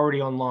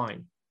already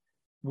online.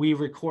 We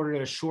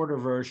recorded a shorter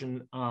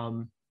version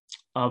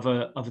of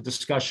a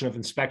discussion of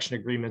inspection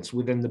agreements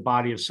within the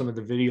body of some of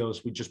the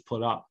videos we just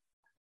put up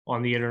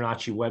on the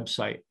InterNACHI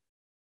website.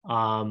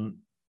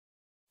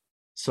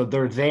 So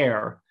they're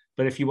there,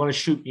 but if you want to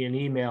shoot me an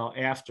email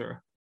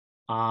after,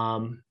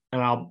 and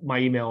my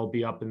email will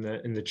be up in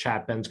the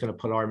chat. Ben's going to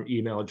put our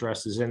email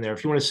addresses in there.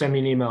 If you want to send me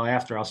an email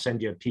after, I'll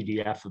send you a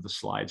PDF of the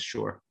slides,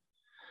 sure.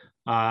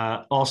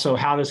 Also,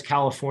 how does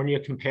California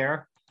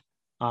compare?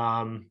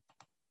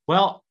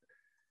 Well,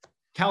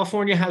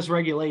 California has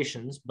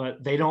regulations,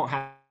 but they don't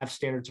have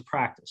standards of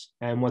practice.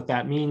 And what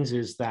that means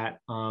is that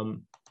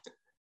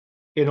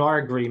in our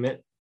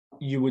agreement,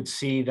 you would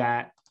see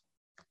that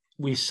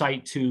we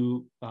cite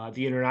to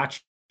the InterNACHI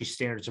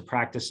standards of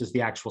practice as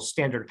the actual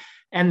standard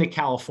and the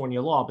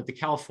California law, but the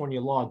California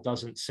law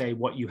doesn't say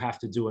what you have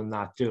to do and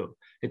not do.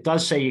 It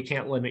does say you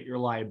can't limit your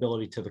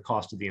liability to the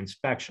cost of the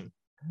inspection,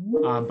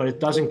 but it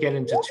doesn't get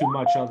into too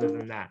much other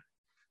than that.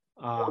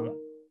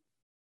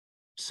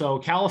 So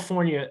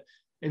California,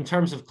 in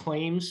terms of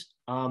claims,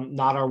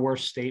 not our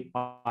worst state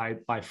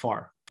by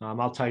far.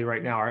 I'll tell you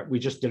right now, we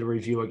just did a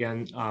review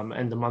again,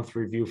 end of month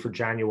review for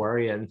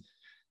January. And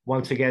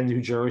once again,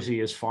 New Jersey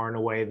is far and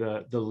away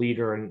the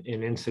leader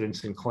in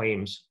incidents and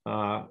claims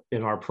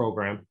in our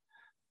program.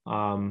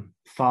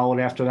 Followed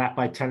after that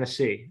by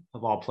Tennessee,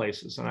 of all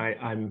places. And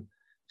I'm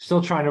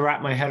still trying to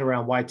wrap my head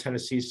around why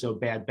Tennessee is so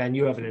bad. Ben,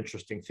 you have an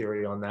interesting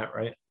theory on that,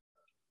 right?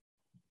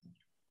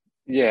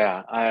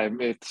 Yeah,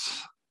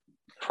 it's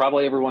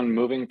probably everyone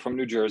moving from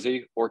New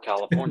Jersey or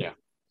California.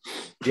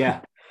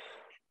 Yeah.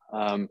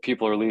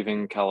 People are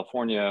leaving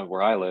California,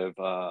 where I live,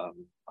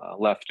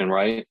 left and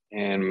right,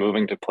 and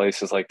moving to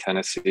places like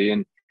Tennessee,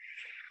 and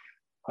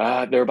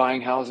they're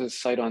buying houses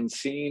sight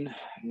unseen,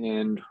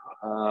 and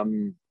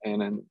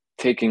then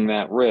taking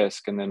that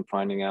risk, and then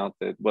finding out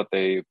that what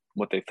they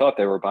thought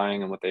they were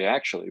buying and what they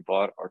actually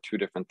bought are two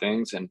different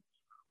things. And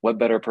what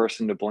better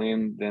person to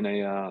blame than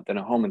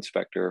a home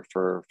inspector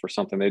for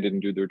something they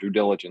didn't do their due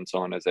diligence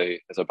on as a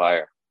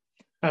buyer?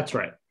 That's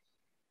right.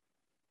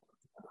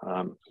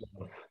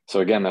 So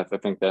again, I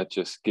think that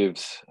just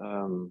gives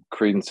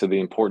credence to the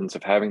importance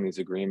of having these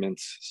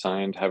agreements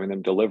signed, having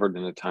them delivered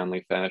in a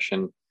timely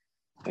fashion,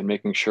 and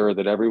making sure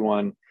that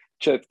everyone,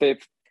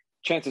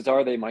 chances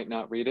are they might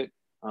not read it,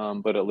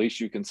 but at least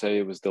you can say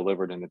it was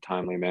delivered in a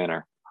timely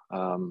manner.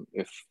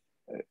 If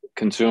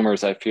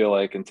consumers, I feel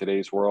like in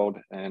today's world,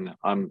 and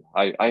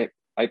I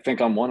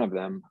think I'm one of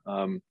them,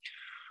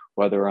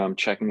 whether I'm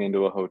checking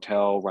into a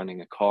hotel,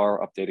 renting a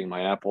car, updating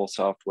my Apple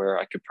software,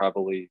 I could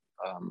probably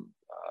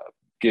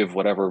give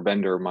whatever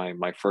vendor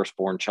my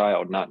firstborn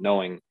child, not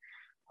knowing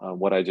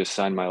what I just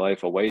signed my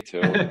life away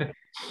to.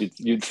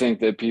 You'd think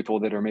that people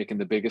that are making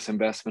the biggest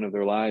investment of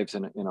their lives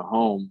in a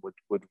home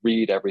would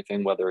read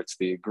everything, whether it's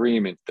the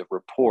agreement, the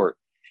report,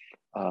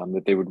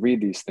 that they would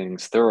read these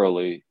things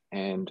thoroughly.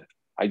 And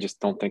I just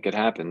don't think it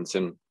happens.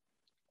 And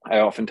I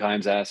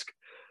oftentimes ask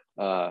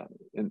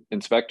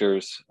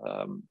inspectors,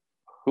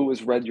 who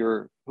has read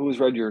your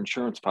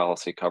insurance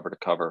policy cover to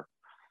cover?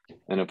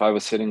 And if I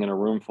was sitting in a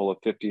room full of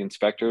 50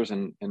 inspectors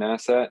and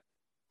asked that,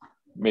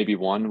 maybe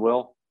one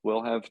will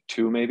have,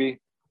 two maybe.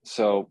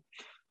 So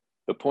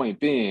the point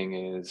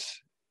being is,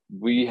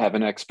 we have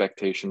an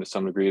expectation to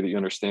some degree that you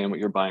understand what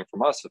you're buying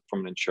from us from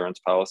an insurance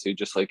policy,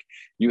 just like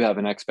you have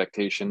an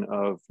expectation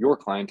of your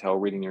clientele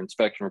reading your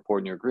inspection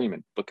report and your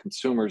agreement. But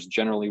consumers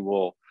generally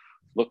will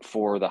look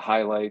for the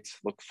highlights,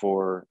 look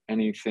for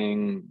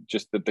anything,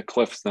 just the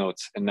Cliff's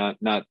notes, and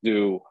not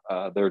do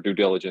their due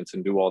diligence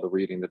and do all the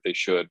reading that they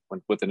should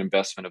with an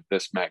investment of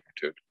this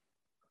magnitude.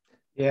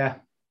 Yeah,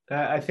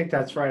 I think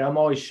that's right. I'm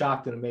always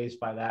shocked and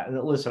amazed by that.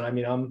 And listen, I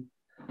mean,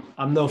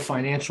 I'm no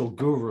financial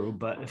guru,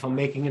 but if I'm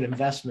making an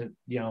investment,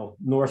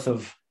 north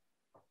of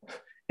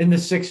in the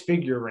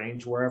 6-figure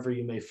range, wherever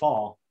you may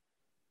fall,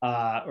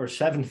 or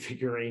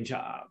 7-figure range,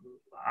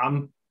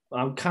 I'm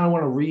kind of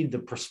want to read the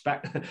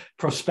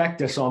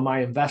prospectus on my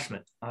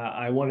investment.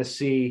 I want to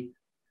see,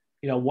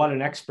 what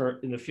an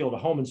expert in the field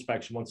of home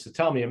inspection wants to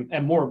tell me,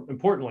 and more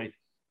importantly,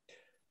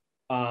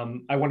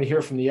 I want to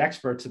hear from the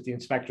experts that the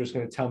inspector is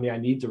going to tell me I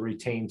need to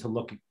retain to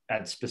look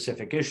at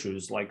specific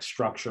issues like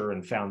structure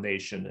and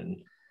foundation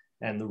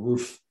and the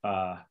roof,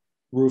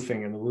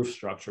 roofing and the roof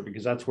structure,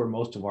 because that's where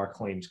most of our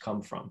claims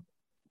come from,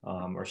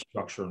 or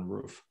structure and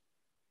roof.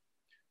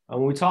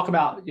 When we talk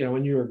about,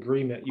 in your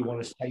agreement, you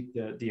want to cite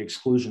the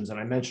exclusions. And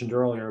I mentioned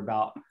earlier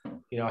about,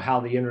 how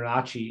the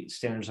InterNACHI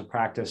standards of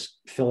practice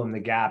fill in the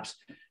gaps.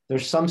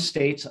 There's some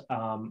states,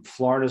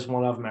 Florida is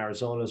one of them,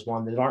 Arizona is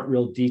one, that aren't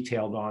real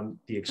detailed on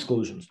the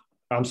exclusions.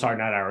 I'm sorry,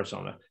 not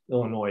Arizona,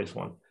 Illinois is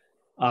one.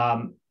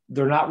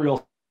 They're not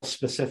real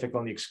specific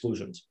on the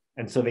exclusions.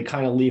 And so they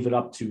kind of leave it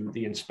up to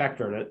the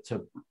inspector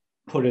to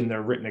put in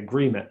their written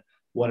agreement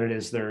what it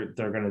is they're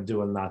going to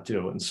do and not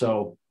do. And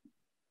so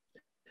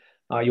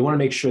you want to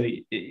make sure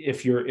that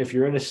if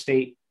you're in a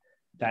state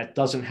that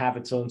doesn't have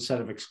its own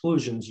set of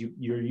exclusions,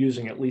 you're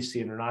using at least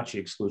the InterNACHI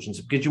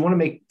exclusions, because you want to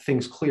make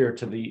things clear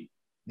to the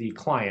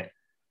client,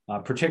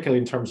 particularly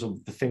in terms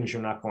of the things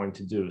you're not going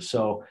to do.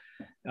 So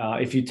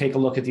if you take a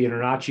look at the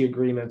InterNACHI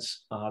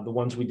agreements, the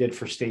ones we did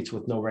for states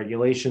with no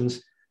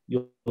regulations,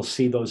 you'll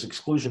see those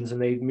exclusions,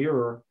 and they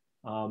mirror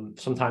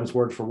sometimes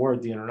word for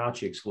word the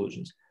InterNACHI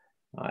exclusions.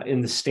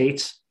 In the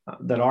states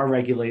that are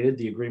regulated,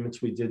 the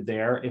agreements we did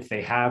there, if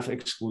they have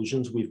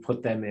exclusions, we've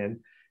put them in,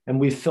 and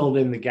we've filled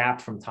in the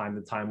gap from time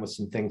to time with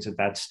some things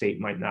that state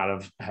might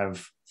not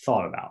have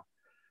thought about.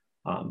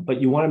 But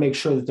you want to make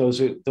sure that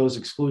those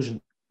exclusions,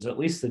 at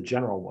least the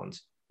general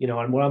ones,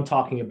 and what I'm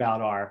talking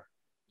about are,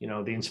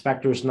 the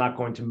inspector is not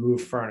going to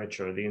move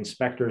furniture. The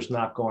inspector is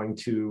not going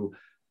to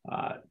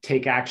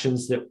take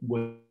actions that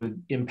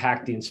would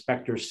impact the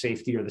inspector's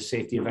safety or the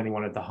safety of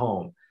anyone at the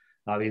home.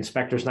 The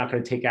inspector is not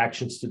going to take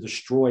actions to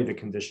destroy the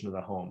condition of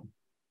the home.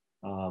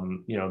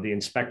 The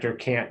inspector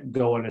can't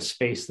go in a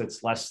space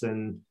that's less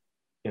than,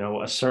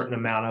 a certain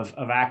amount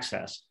of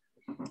access.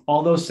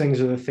 All those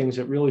things are the things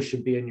that really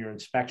should be in your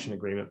inspection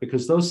agreement,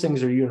 because those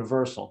things are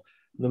universal.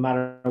 No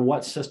matter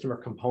what system or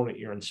component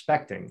you're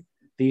inspecting,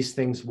 these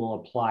things will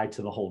apply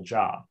to the whole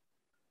job.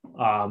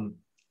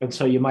 And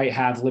so you might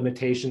have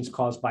limitations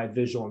caused by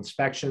visual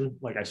inspection.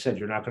 Like I said,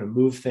 you're not going to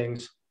move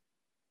things.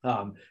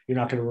 You're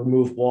not going to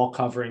remove wall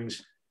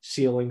coverings,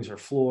 ceilings, or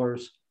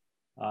floors,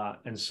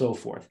 and so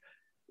forth.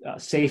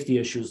 Safety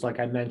issues, like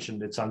I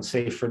mentioned, it's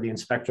unsafe for the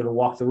inspector to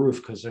walk the roof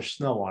because there's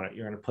snow on it.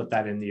 You're going to put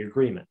that in the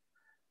agreement.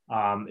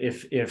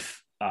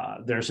 If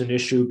there's an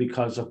issue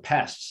because of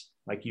pests,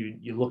 like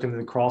you look into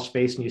the crawl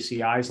space and you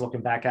see eyes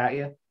looking back at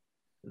you,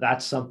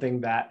 that's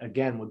something that,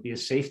 again, would be a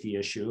safety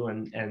issue,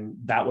 and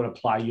that would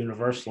apply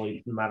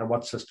universally no matter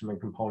what system and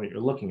component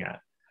you're looking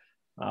at.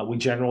 We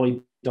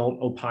generally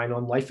don't opine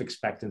on life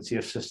expectancy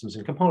of systems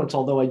and components,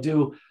 although I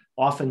do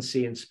often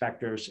see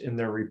inspectors in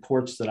their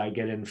reports that I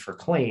get in for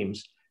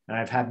claims, and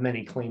I've had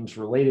many claims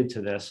related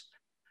to this,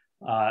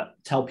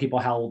 tell people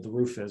how old the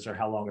roof is or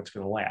how long it's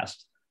going to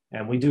last.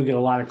 And we do get a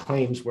lot of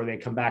claims where they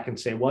come back and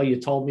say, well, you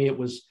told me it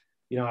was,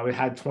 I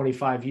had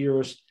 25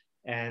 years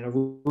and a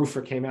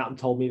roofer came out and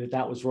told me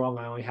that was wrong.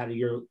 I only had a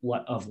year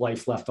of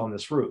life left on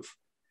this roof.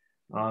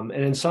 And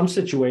in some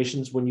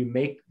situations, when you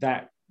make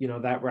that,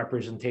 that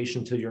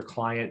representation to your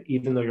client,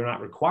 even though you're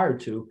not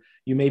required to,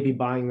 you may be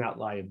buying that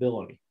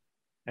liability.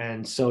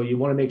 And so you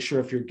want to make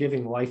sure if you're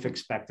giving life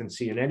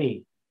expectancy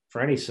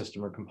for any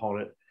system or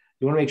component,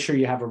 you want to make sure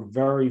you have a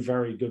very,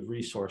 very good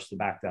resource to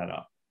back that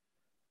up.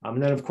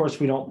 And then, of course,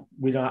 we're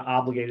not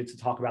obligated to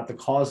talk about the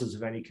causes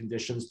of any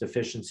conditions,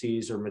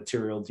 deficiencies, or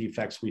material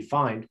defects we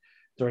find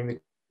during the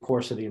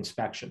course of the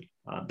inspection.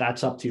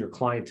 That's up to your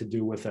client to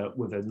do with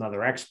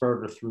another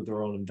expert or through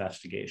their own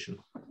investigation.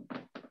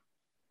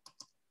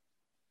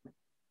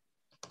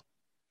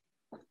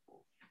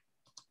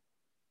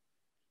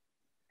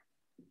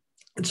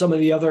 And some of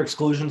the other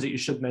exclusions that you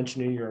should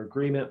mention in your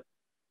agreement,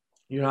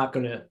 you're not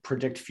going to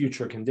predict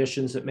future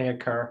conditions that may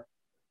occur.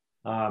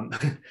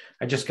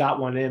 I just got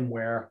one in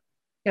where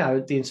yeah,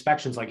 the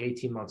inspection's like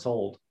 18 months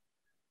old,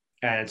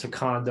 and it's a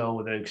condo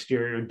with an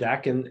exterior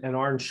deck, and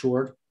our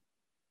insured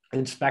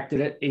inspected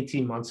it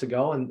 18 months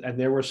ago, and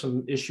there were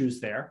some issues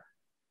there.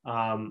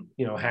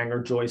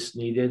 Hanger joists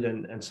needed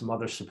and some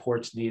other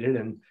supports needed,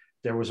 and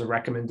there was a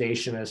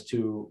recommendation as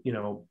to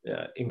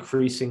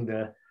increasing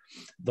the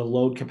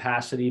load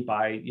capacity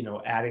by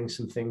adding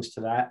some things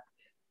to that,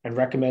 and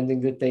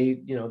recommending that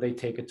they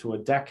take it to a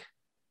deck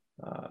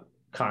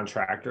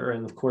contractor,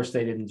 and of course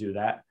they didn't do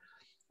that.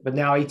 But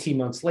now 18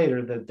 months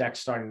later, the deck's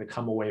starting to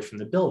come away from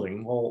the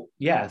building. Well,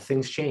 yeah,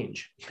 things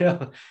change.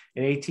 In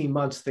 18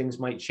 months, things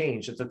might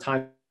change. At the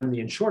time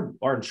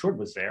our insured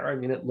was there, I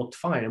mean, it looked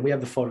fine, and we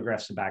have the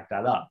photographs to back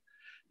that up.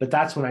 But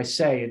that's when I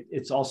say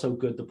it's also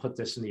good to put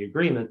this in the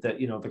agreement that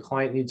the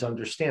client needs to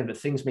understand that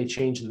things may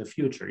change in the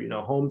future.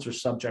 Homes are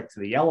subject to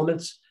the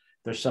elements,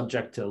 they're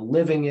subject to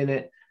living in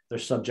it, they're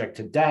subject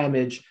to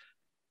damage,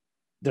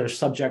 they're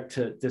subject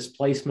to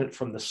displacement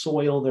from the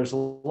soil. There's a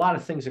lot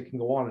of things that can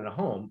go on in a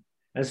home,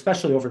 and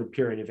especially over the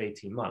period of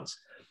 18 months.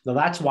 Now,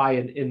 that's why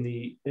in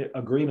the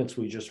agreements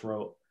we just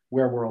wrote,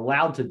 where we're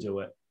allowed to do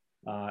it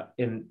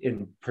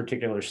in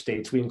particular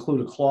states, we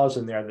include a clause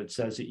in there that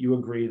says that you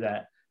agree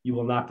that you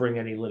will not bring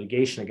any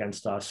litigation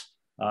against us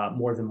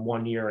more than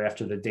 1 year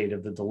after the date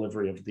of the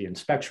delivery of the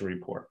inspection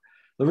report.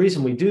 The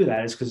reason we do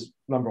that is because,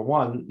 number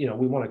one,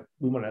 we want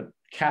to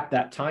cap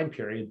that time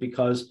period,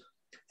 because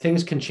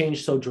things can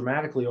change so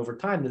dramatically over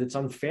time that it's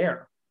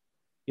unfair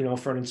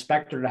for an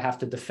inspector to have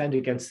to defend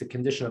against the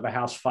condition of a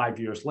house 5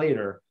 years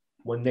later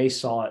when they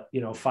saw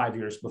it, 5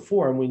 years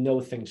before, and we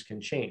know things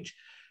can change.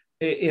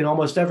 In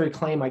almost every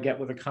claim I get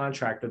with a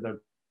contractor,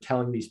 they're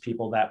telling these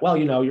people that, well,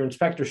 your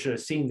inspector should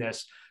have seen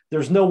this.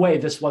 There's no way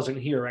this wasn't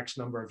here X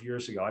number of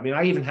years ago. I mean,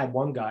 I even had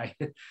one guy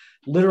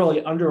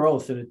literally under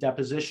oath in a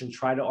deposition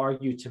try to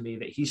argue to me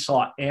that he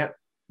saw ant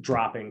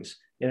droppings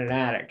in an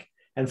attic.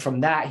 And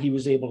from that, he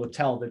was able to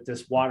tell that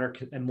this water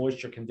and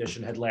moisture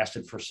condition had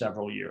lasted for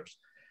several years,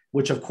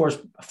 which of course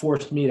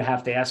forced me to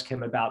have to ask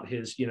him about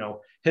his,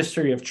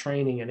 history of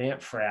training in ant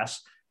frass,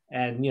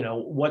 and,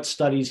 what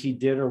studies he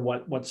did or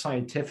what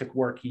scientific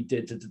work he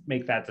did to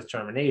make that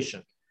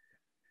determination.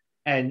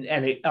 And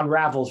it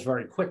unravels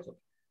very quickly,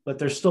 but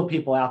there's still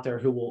people out there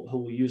who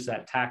will use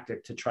that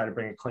tactic to try to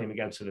bring a claim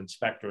against an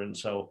inspector. And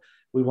so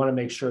we want to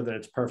make sure that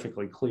it's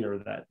perfectly clear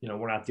that,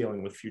 we're not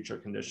dealing with future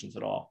conditions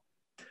at all.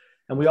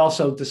 And we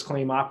also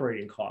disclaim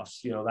operating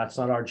costs. That's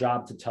not our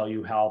job to tell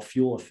you how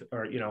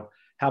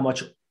how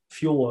much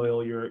fuel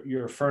oil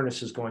your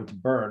furnace is going to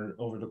burn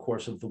over the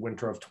course of the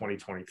winter of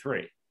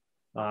 2023.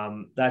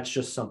 That's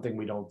just something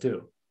we don't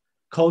do.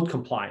 Code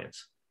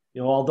compliance.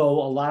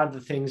 Although a lot of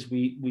the things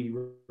we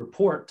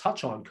report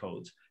touch on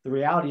codes, the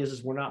reality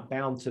is we're not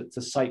bound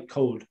to cite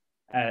code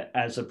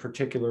as a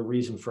particular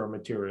reason for a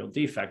material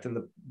defect.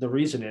 And the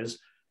reason is,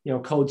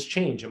 codes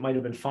change. It might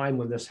have been fine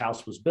when this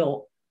house was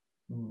built,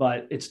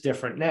 but it's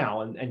different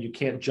now, and you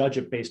can't judge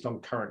it based on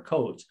current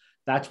codes.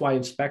 That's why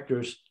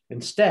inspectors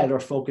instead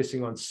are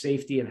focusing on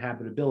safety and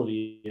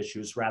habitability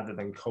issues rather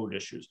than code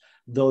issues,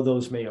 though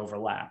those may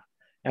overlap.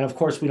 And of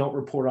course, we don't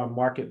report on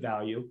market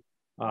value,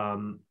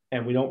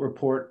 and we don't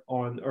report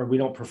on, or we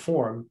don't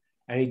perform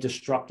any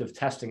destructive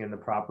testing in the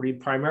property,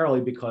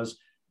 primarily because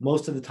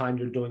most of the time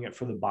you're doing it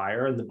for the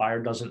buyer, and the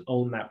buyer doesn't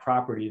own that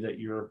property that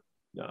you're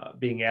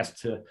being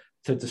asked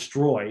to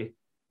destroy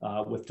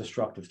with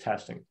destructive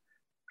testing.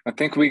 I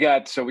think we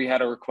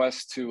had a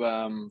request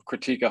to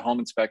critique a home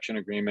inspection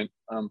agreement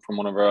from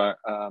one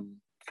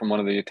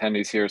of the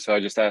attendees here. So I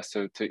just asked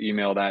to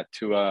email that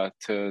to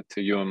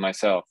you and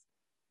myself.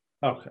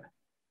 Okay.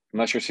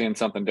 Unless you're seeing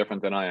something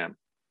different than I am.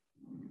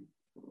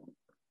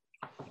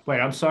 Wait,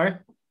 I'm sorry?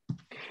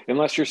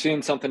 Unless you're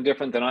seeing something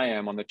different than I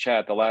am on the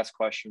chat. The last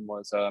question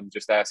was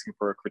just asking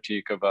for a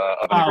critique of an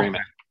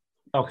agreement.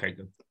 Okay,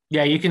 good.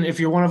 Yeah, you can, if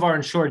you're one of our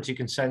insureds, you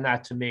can send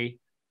that to me.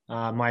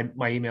 My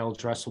email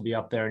address will be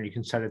up there, and you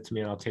can send it to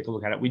me and I'll take a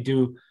look at it. We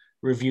do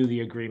review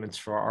the agreements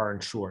for our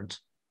insureds.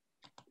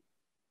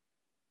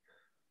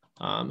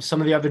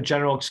 Some of the other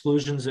general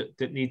exclusions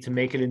that need to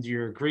make it into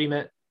your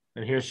agreement,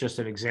 and here's just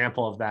an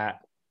example of that.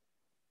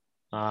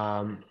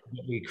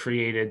 We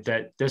created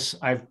that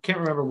I can't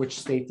remember which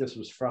state this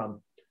was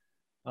from,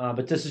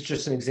 but this is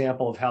just an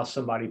example of how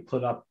somebody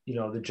put up,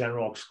 the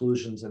general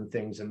exclusions and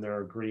things in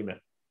their agreement.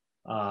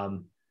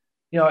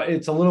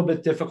 It's a little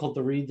bit difficult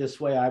to read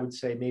this way. I would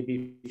say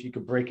maybe if you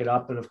could break it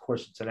up, and of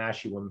course it's an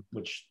ASHI one,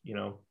 which,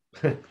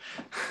 I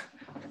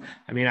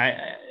mean,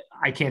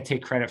 I can't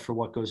take credit for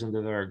what goes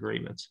into their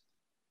agreements.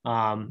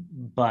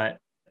 But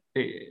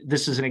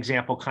this is an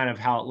example kind of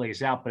how it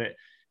lays out, but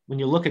when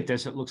you look at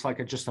this, it looks like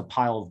it's just a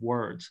pile of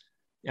words.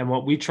 And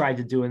what we tried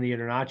to do in the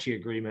InterNACHI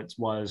agreements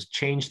was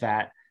change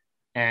that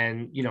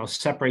and,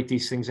 separate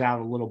these things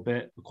out a little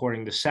bit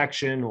according to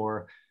section,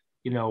 or,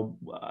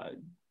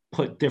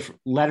 put different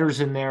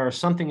letters in there or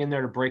something in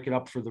there to break it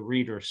up for the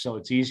reader, so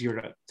it's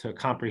easier to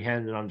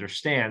comprehend and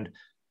understand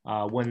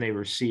when they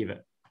receive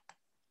it.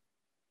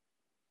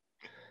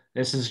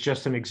 This is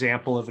just an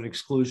example of an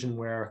exclusion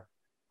where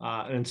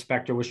an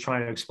inspector was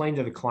trying to explain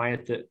to the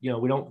client that,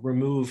 we don't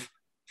remove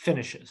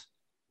finishes.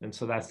 And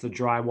so that's the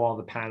drywall,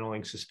 the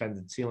paneling,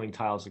 suspended ceiling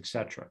tiles,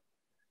 etc.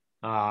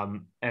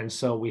 And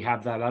so we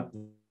have that up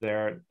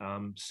there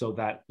so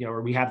that,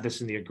 or we have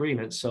this in the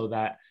agreement so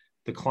that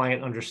the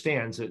client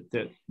understands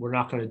that we're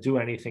not going to do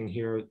anything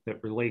here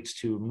that relates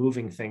to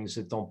moving things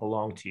that don't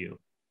belong to you.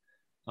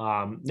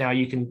 Now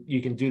you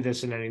can do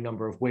this in any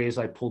number of ways.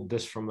 I pulled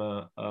this from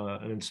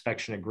an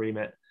inspection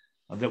agreement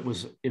that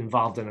was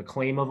involved in a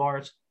claim of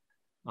ours.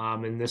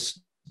 And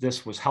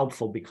this was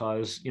helpful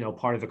because,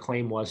 part of the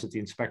claim was that the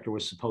inspector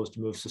was supposed to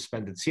move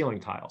suspended ceiling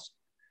tiles.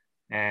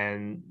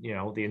 And,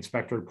 the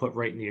inspector put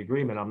right in the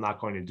agreement, I'm not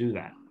going to do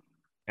that.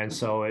 And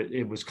so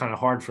it was kind of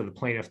hard for the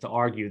plaintiff to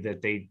argue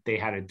that they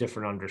had a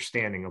different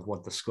understanding of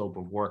what the scope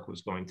of work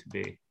was going to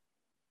be.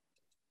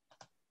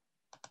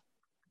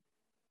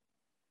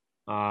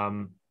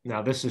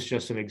 Now, this is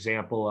just an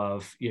example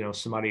of,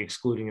 somebody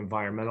excluding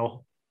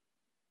environmental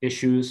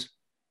issues.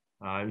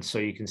 And so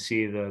you can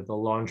see the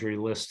laundry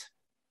list: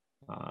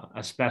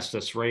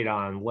 asbestos,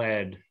 radon,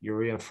 lead,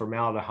 urea,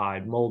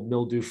 formaldehyde, mold,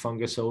 mildew,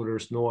 fungus,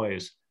 odors,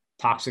 noise,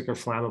 toxic or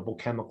flammable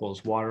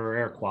chemicals, water or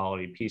air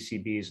quality,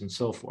 PCBs, and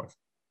so forth.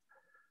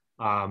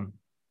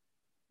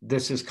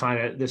 This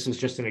is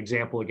just an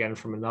example again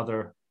from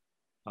another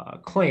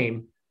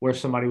claim where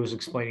somebody was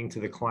explaining to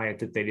the client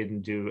that they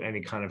didn't do any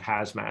kind of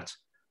hazmats.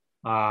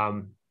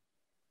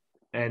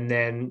 And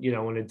then,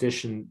 in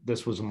addition,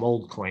 this was a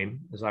mold claim,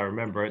 as I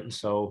remember it. And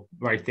so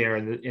right there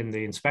in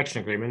the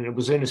inspection agreement, it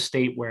was in a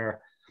state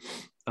where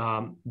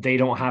they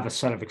don't have a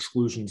set of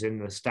exclusions in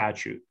the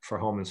statute for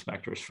home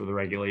inspectors for the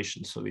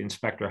regulations. So the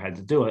inspector had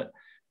to do it.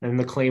 And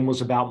the claim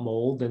was about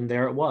mold, and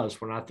there it was.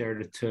 We're not there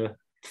to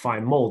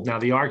find mold. Now,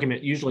 the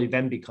argument usually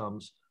then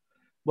becomes,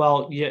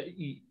 well, yeah,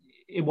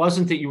 it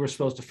wasn't that you were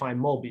supposed to find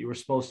mold, but you were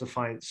supposed to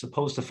find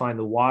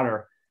the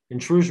water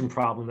intrusion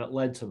problem that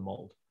led to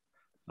mold.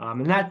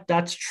 And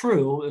that's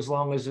true as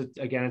long as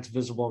it's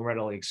visible and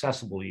readily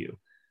accessible to you.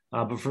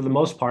 But for the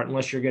most part,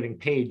 unless you're getting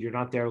paid, you're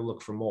not there to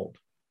look for mold.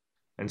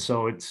 And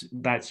so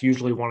that's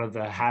usually one of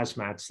the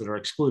hazmats that are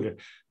excluded.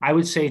 I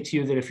would say to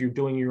you that if you're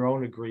doing your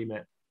own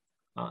agreement,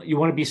 you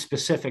want to be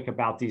specific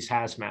about these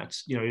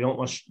hazmats. You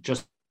don't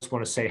just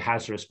want to say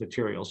hazardous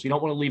materials. You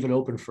don't want to leave it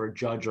open for a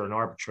judge or an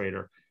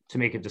arbitrator to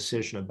make a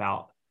decision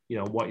about,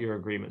 what your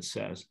agreement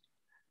says.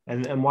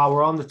 And while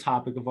we're on the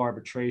topic of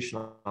arbitration,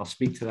 I'll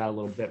speak to that a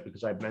little bit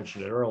because I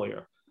mentioned it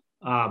earlier.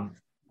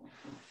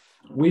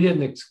 We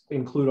didn't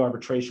include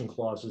arbitration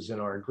clauses in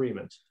our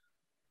agreement.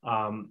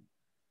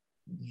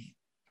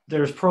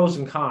 There's pros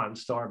and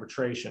cons to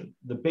arbitration.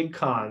 The big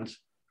cons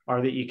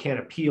are that you can't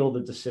appeal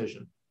the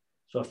decision.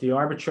 So if the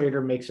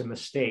arbitrator makes a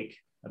mistake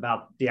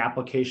about the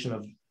application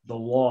of the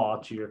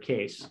law to your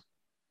case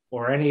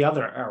or any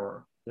other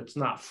error that's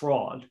not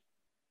fraud,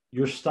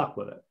 you're stuck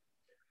with it.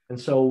 And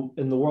so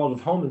in the world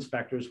of home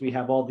inspectors, we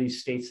have all these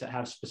states that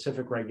have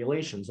specific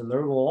regulations and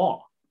they're the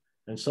law.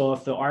 And so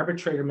if the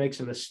arbitrator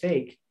makes a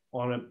mistake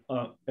on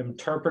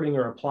interpreting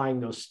or applying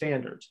those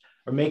standards,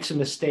 or makes a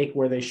mistake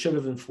where they should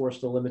have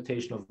enforced a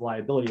limitation of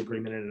liability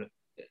agreement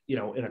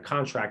in a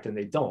contract and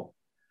they don't,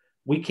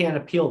 we can't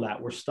appeal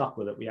that. We're stuck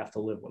with it. We have to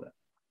live with it.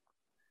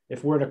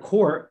 If we're in a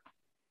court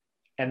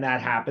and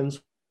that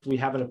happens, we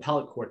have an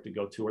appellate court to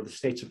go to, or the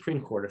state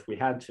Supreme Court if we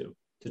had to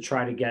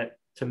try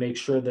to make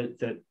sure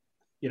that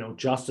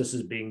justice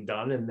is being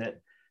done and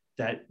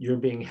that you're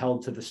being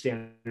held to the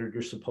standard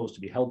you're supposed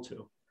to be held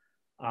to.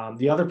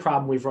 The other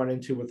problem we've run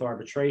into with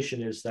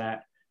arbitration is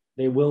that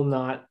they will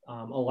not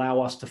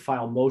allow us to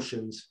file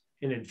motions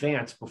in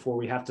advance before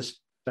we have to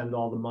spend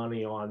all the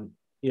money on,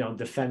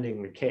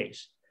 defending the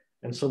case.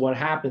 And so what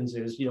happens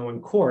is,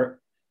 in court,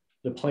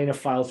 the plaintiff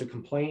files a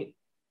complaint,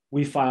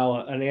 we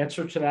file an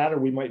answer to that, or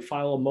we might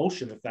file a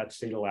motion if that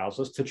state allows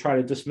us to try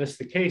to dismiss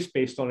the case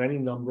based on any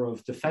number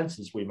of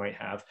defenses we might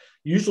have,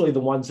 usually the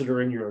ones that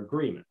are in your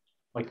agreement,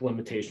 like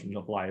limitation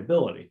of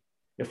liability.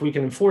 If we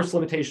can enforce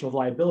limitation of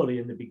liability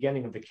in the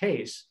beginning of the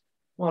case,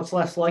 well, it's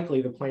less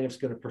likely the plaintiff's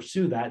going to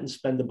pursue that and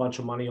spend a bunch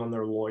of money on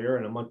their lawyer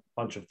and a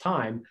bunch of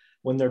time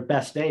when their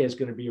best day is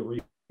going to be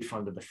a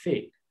refund of the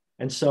fee.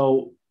 And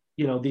so,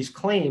 these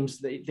claims,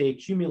 they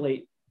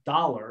accumulate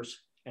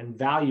dollars and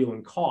value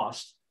and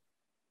cost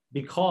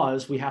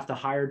because we have to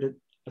hire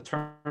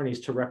attorneys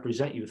to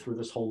represent you through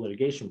this whole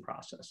litigation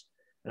process.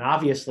 And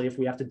obviously, if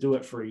we have to do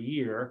it for a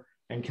year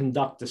and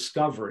conduct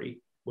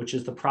discovery, which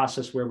is the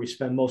process where we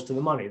spend most of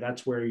the money,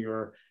 that's where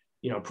you're,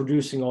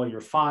 producing all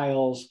your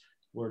files,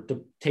 we're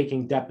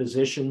taking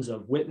depositions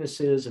of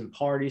witnesses and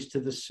parties to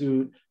the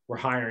suit, we're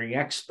hiring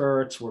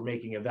experts, we're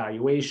making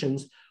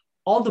evaluations.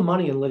 All the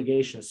money in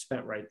litigation is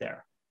spent right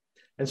there.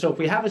 And so if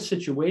we have a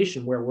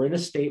situation where we're in a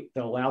state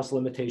that allows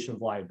limitation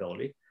of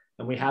liability,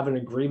 and we have an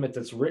agreement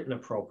that's written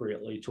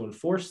appropriately to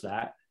enforce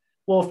that,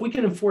 well, if we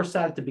can enforce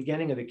that at the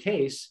beginning of the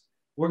case,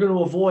 we're going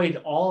to avoid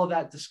all of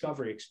that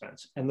discovery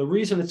expense. And the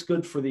reason it's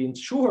good for the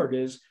insured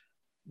is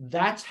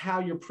that's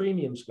how your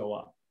premiums go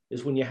up,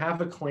 is when you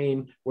have a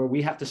claim where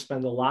we have to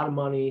spend a lot of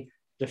money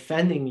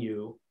defending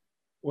you,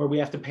 or we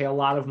have to pay a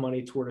lot of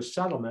money toward a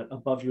settlement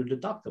above your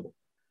deductible.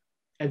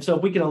 And so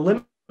if we can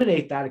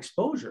eliminate that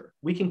exposure,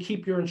 we can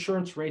keep your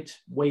insurance rates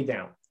way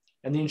down.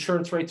 and the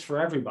insurance rates for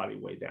everybody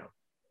way down.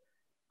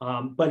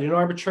 But in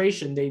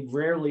arbitration, they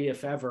rarely,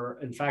 if ever,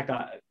 in fact,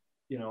 I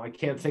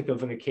can't think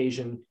of an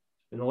occasion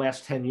in the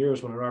last 10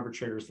 years when an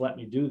arbitrator has let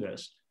me do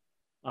this,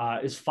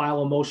 is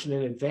file a motion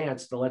in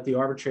advance to let the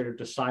arbitrator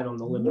decide on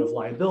the limit of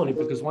liability,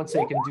 because once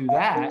they can do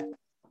that,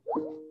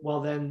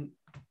 well, then,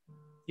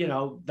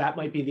 that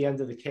might be the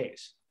end of the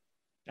case.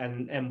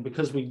 And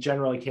because we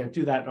generally can't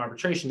do that in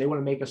arbitration, they want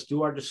to make us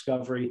do our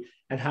discovery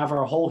and have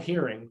our whole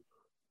hearing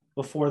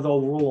before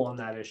they'll rule on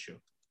that issue.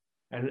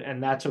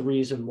 And that's a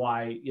reason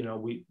why,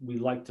 we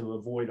like to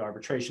avoid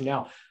arbitration.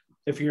 Now,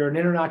 if you're an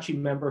InterNACHI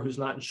member who's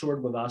not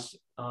insured with us,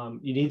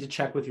 you need to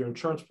check with your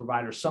insurance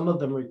provider. Some of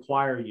them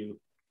require you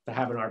to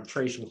have an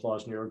arbitration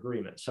clause in your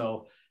agreement.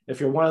 So if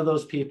you're one of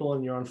those people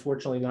and you're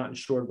unfortunately not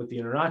insured with the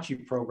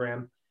InterNACHI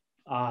program,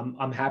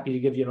 I'm happy to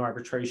give you an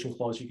arbitration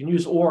clause you can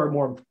use,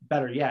 or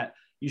better yet,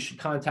 you should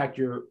contact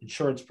your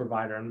insurance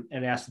provider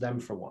and ask them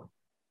for one,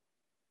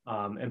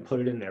 and put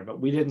it in there. But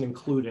we didn't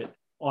include it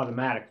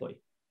automatically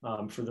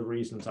for the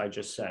reasons I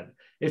just said.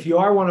 If you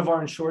are one of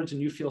our insureds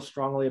and you feel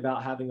strongly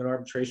about having an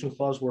arbitration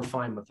clause, we're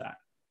fine with that.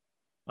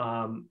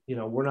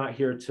 We're not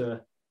here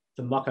to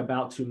muck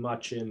about too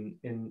much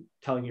in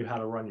telling you how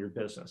to run your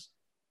business.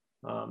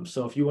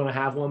 So if you want to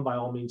have one, by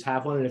all means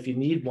have one. And if you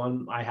need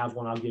one, I have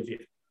one, I'll give you.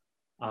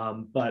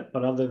 But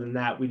other than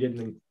that, we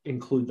didn't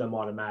include them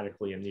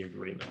automatically in the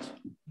agreement.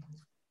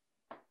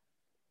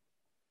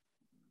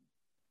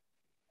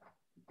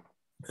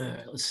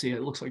 Let's see,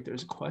 it looks like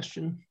there's a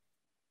question.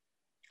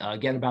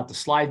 Again, about the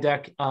slide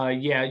deck.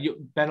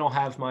 Ben will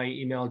have my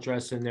email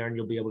address in there and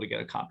you'll be able to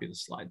get a copy of the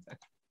slide deck.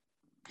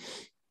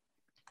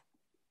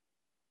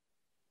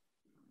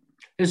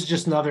 This is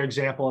just another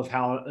example of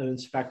how an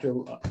inspector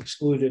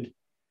excluded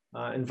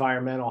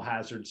environmental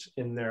hazards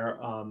in their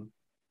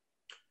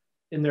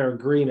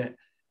agreement.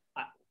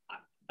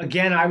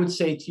 Again, I would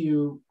say to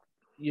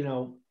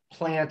you,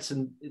 plants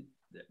and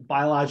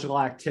biological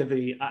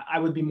activity, I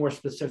would be more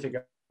specific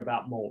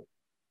about mold.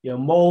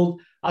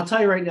 Mold, I'll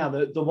tell you right now,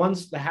 the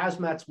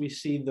hazmats we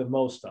see the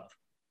most of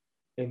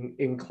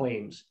in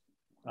claims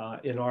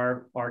in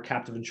our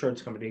captive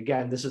insurance company.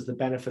 Again, this is the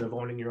benefit of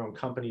owning your own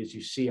company, is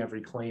you see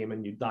every claim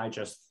and you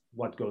digest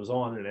what goes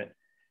on in it,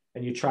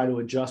 and you try to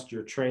adjust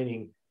your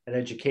training and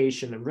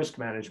education and risk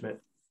management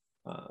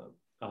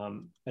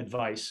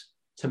advice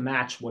to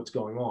match what's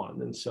going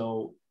on. And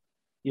so,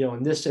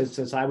 in this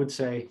instance, I would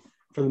say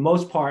for the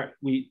most part,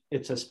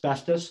 it's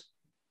asbestos,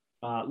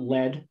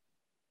 lead,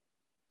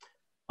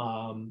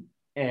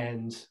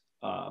 and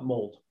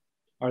mold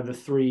are the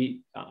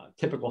three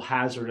typical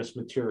hazardous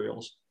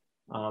materials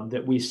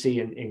that we see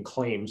in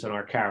claims in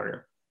our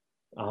carrier.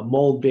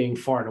 Mold being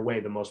far and away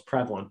the most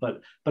prevalent,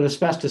 but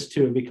asbestos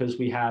too, because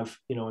we have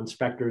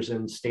inspectors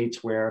in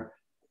states where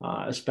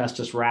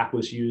asbestos wrap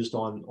was used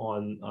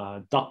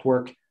on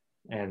ductwork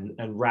and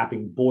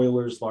wrapping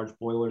boilers, large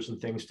boilers and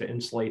things to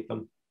insulate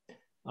them,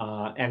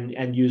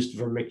 and used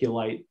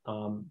vermiculite.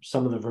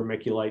 Some of the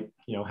vermiculite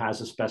has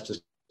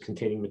asbestos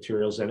containing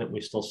materials in it.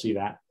 We still see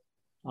that.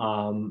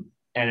 And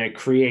it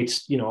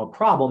creates, a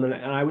problem. And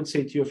I would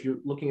say to you, if you're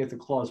looking at the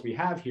clause we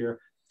have here,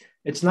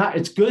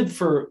 it's good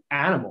for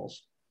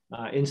animals,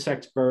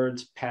 insects,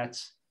 birds,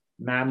 pets,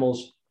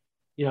 mammals,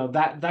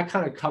 that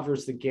kind of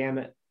covers the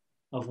gamut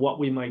of what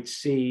we might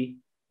see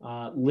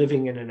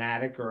living in an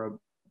attic or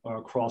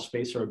a crawl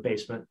space or a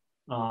basement.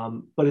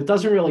 But it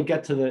doesn't really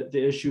get to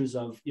the issues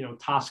of,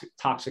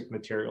 toxic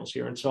materials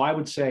here. And so I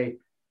would say,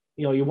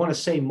 you want to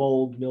say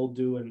mold,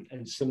 mildew,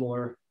 and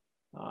similar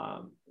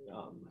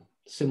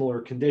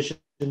conditions.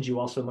 You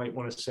also might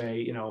want to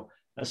say,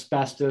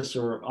 asbestos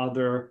or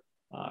other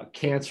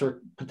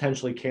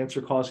potentially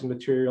cancer-causing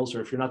materials,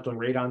 or if you're not doing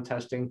radon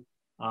testing,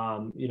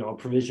 a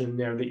provision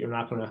there that you're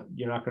not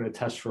going to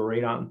test for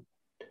radon.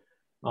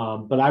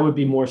 But I would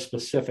be more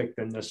specific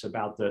than this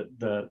about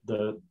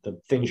the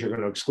things you're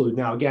going to exclude.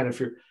 Now, again, if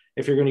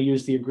you're going to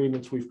use the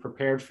agreements we've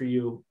prepared for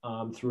you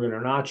through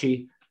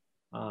InterNACHI,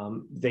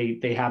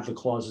 they have the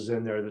clauses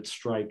in there that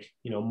strike,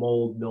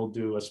 mold,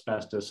 mildew,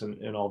 asbestos,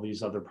 and all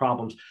these other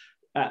problems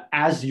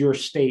as your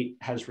state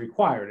has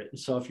required it. And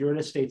so if you're in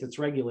a state that's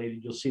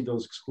regulated, you'll see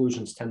those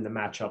exclusions tend to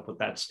match up with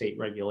that state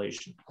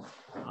regulation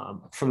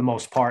for the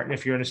most part. And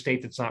if you're in a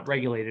state that's not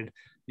regulated,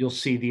 you'll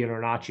see the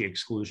InterNACHI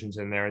exclusions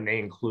in there, and they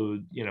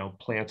include,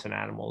 plants and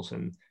animals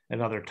and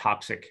other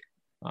toxic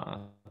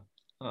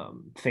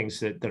things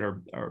that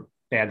are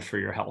bad for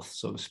your health,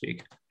 so to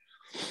speak.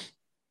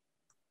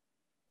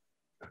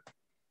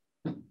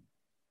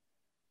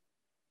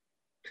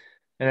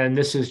 And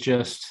this is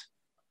just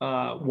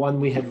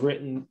one we had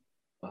written,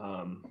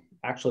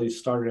 actually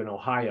started in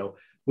Ohio.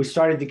 We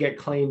started to get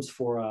claims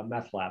for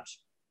meth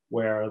labs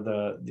where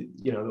there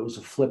was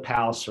a flip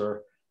house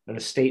or an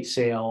estate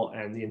sale,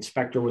 and the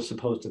inspector was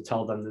supposed to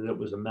tell them that it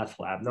was a meth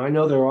lab. Now, I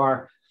know there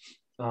are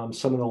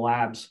some of the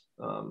labs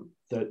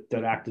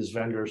that act as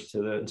vendors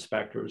to the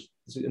inspectors.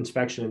 The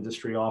inspection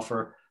industry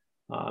offer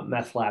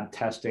meth lab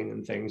testing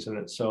and things,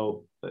 and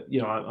so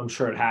I'm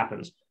sure it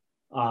happens.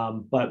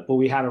 But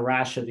we had a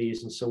rash of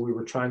these, and so we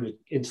were trying to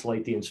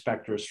insulate the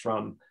inspectors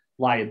from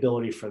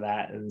liability for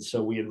that. And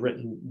so we had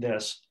written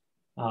this,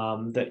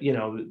 that, you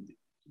know,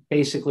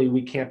 basically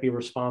we can't be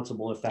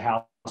responsible if the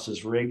house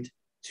is rigged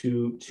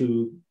to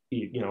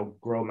you know,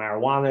 grow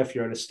marijuana if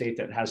you're in a state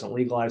that hasn't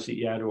legalized it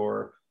yet,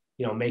 or,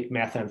 you know, make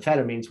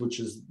methamphetamines, which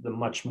is the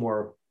much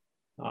more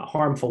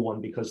harmful one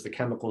because the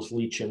chemicals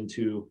leach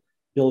into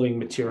building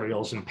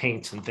materials and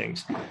paints and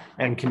things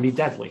and can be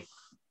deadly.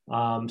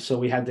 So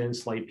we had to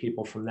insulate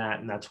people from that,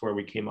 and that's where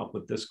we came up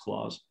with this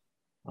clause.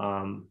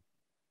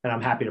 And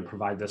I'm happy to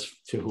provide this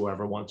to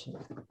whoever wants it.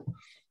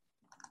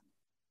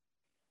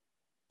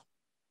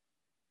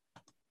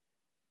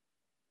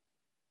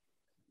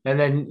 And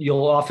then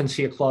you'll often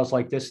see a clause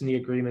like this in the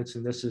agreements,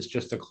 and this is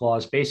just a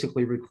clause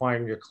basically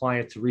requiring your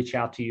client to reach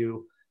out to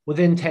you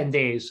within 10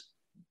 days,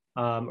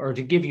 or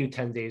to give you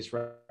 10 days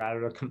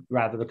rather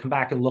to come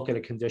back and look at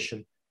a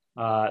condition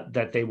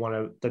that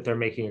they're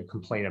making a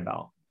complaint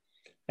about.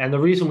 And the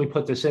reason we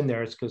put this in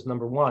there is because,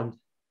 number one,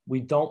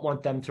 we don't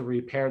want them to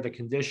repair the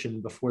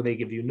condition before they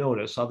give you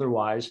notice.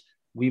 Otherwise,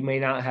 we may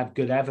not have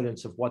good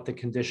evidence of what the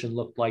condition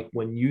looked like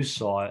when you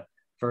saw it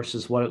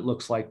versus what it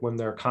looks like when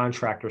their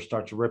contractor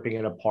starts ripping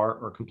it apart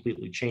or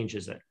completely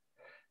changes it.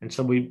 And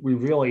so we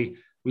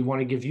want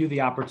to give you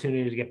the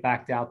opportunity to get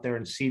back out there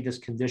and see this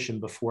condition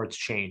before it's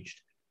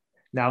changed.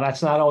 Now,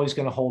 that's not always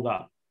going to hold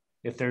up.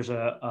 If there's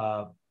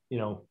a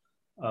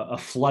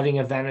flooding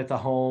event at the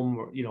home,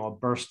 or, you know, a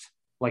burst,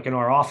 like in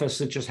our office,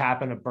 it just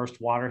happened, a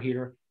burst water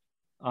heater.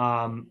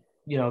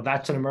 You know,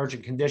 that's an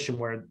emergent condition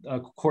where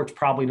a court's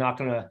probably not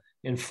going to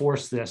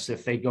enforce this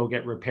if they go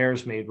get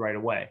repairs made right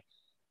away.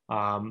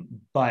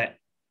 But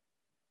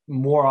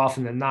more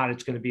often than not,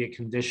 it's going to be a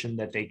condition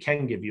that they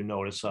can give you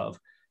notice of.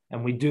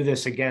 And we do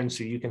this again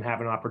so you can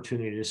have an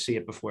opportunity to see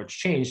it before it's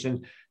changed.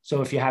 And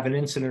so if you have an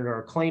incident or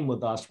a claim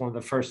with us, one of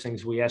the first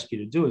things we ask you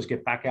to do is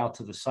get back out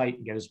to the site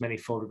and get as many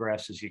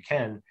photographs as you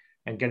can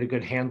and get a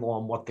good handle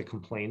on what the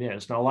complaint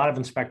is. Now, a lot of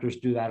inspectors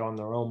do that on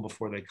their own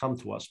before they come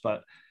to us.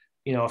 But,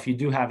 you know, if you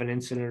do have an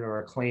incident or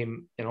a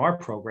claim in our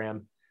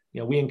program,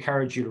 you know, we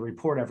encourage you to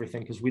report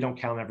everything because we don't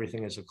count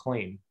everything as a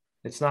claim.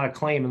 It's not a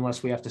claim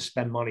unless we have to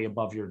spend money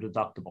above your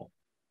deductible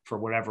for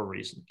whatever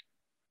reason.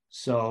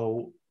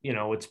 So, you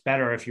know, it's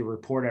better if you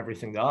report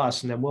everything to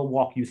us, and then we'll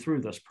walk you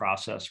through this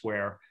process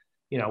where,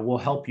 you know, we'll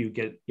help you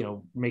get, you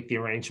know, make the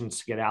arrangements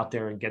to get out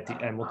there and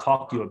and we'll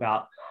talk to you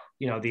about,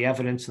 you know, the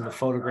evidence and the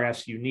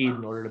photographs you need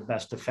in order to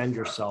best defend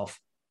yourself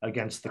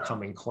against the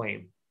coming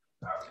claim.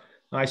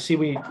 Now, I see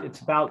it's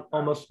about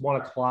almost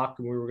 1 o'clock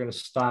and we were going to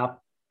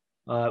stop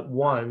at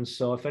 1.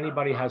 So if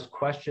anybody has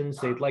questions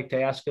they'd like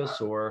to ask us,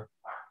 or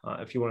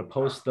if you want to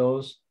post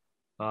those,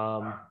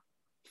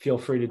 feel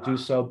free to do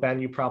so.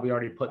 Ben, you probably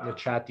already put in the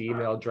chat the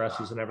email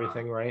addresses and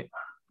everything, right?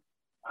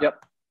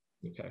 Yep.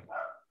 Okay.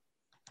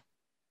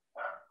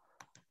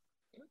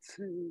 Let's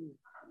see.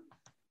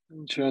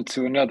 Insurance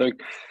to another.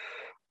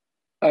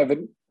 I have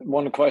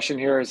one question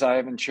here is I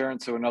have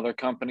insurance to another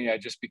company. I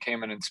just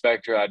became an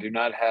inspector. I do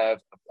not have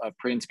a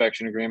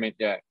pre-inspection agreement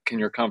yet. Can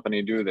your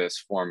company do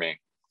this for me?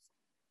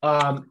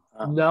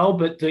 No,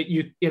 but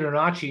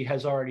InterNACHI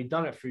has already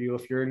done it for you.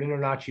 If you're an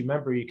InterNACHI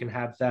member, you can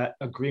have that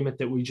agreement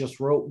that we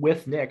just wrote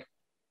with Nick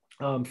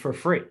for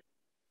free.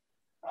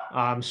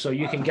 So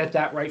you can get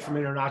that right from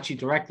InterNACHI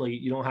directly.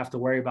 You don't have to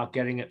worry about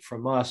getting it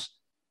from us.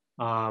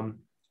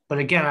 But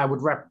again, I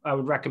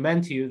would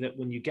recommend to you that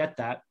when you get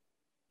that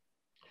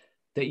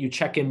you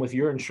check in with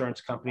your insurance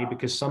company,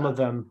 because some of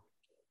them,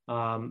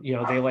 you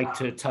know, they like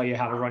to tell you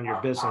how to run your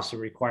business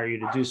and require you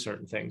to do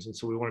certain things. And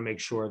so we want to make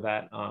sure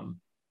that,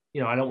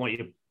 you know, I don't want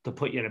you to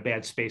put you in a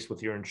bad space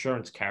with your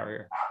insurance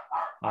carrier.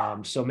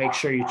 So make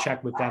sure you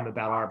check with them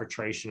about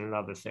arbitration and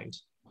other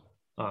things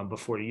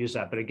before you use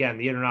that. But again,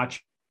 the InterNACHI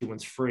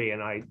one's free,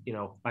 and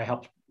I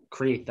helped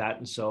create that.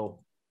 And so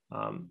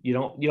you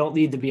don't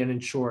need to be an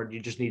insured. You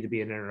just need to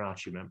be an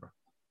InterNACHI member.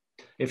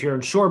 If you're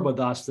insured with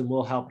us, then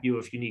we'll help you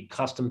if you need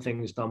custom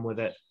things done with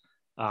it.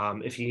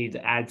 If you need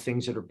to add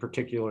things that are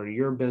particular to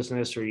your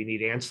business, or you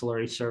need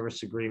ancillary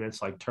service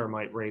agreements like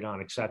termite,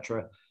 radon, et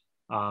cetera,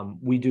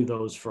 we do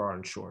those for our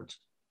insureds.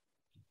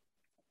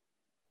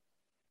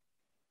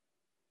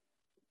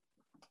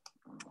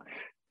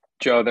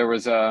 Joe, there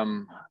was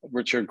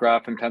Richard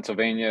Graff in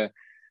Pennsylvania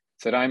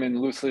said, I'm in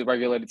loosely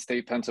regulated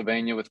state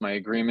Pennsylvania with my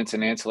agreements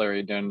and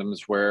ancillary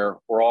addendums where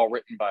we're all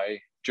written by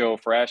Joe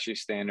for ASHI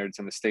standards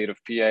in the state of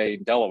PA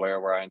and Delaware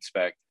where I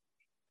inspect.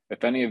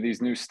 If any of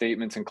these new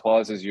statements and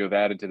clauses you have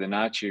added to the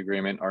NACHI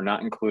agreement are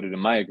not included in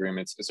my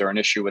agreements, is there an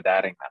issue with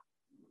adding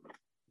them?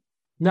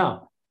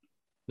 No,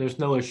 there's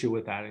no issue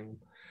with adding them.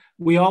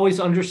 We always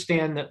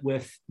understand that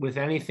with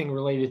anything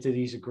related to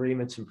these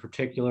agreements in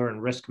particular,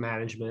 and risk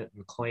management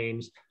and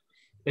claims,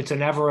 it's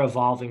an ever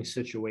evolving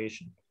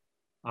situation.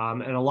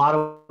 And a lot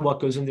of what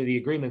goes into the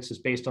agreements is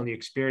based on the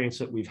experience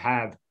that we've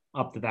had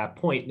up to that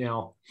point.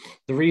 Now,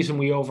 the reason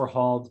we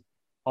overhauled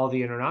all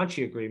the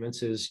InterNACHI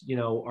agreements is, you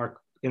know, our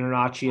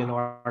InterNACHI and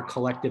our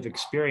collective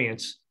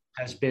experience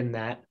has been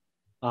that,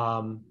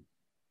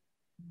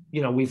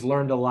 you know, we've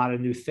learned a lot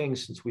of new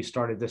things since we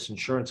started this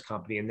insurance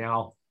company. And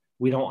now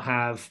we don't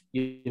have,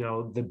 you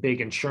know, the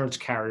big insurance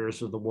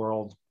carriers of the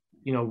world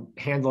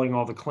handling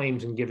all the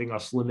claims and giving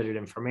us limited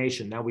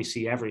information. Now we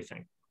see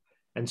everything.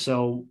 And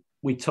so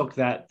we took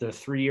the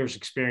 3 years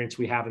experience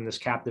we have in this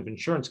captive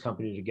insurance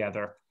company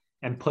together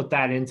and put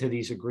that into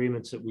these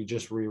agreements that we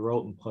just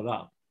rewrote and put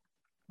up.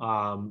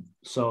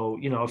 So,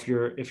 if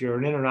you're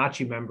an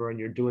InterNACHI member and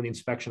you're doing the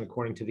inspection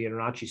according to the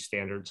InterNACHI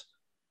standards,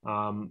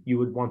 you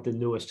would want the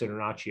newest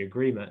InterNACHI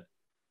agreement.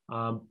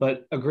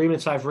 But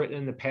agreements I've written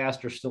in the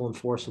past are still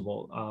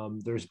enforceable.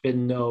 There's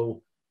been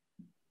no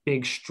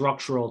big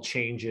structural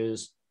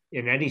changes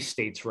in any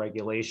state's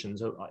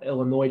regulations.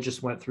 Illinois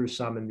just went through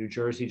some, and New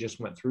Jersey just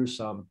went through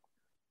some,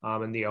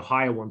 and the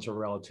Ohio ones are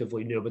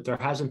relatively new, but there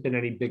hasn't been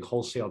any big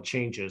wholesale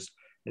changes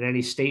in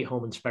any state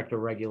home inspector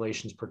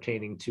regulations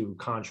pertaining to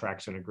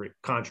contracts and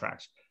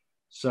contracts.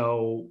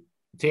 So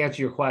to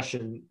answer your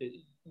question,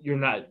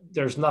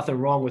 there's nothing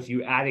wrong with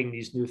you adding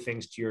these new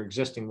things to your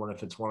existing one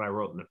if it's one I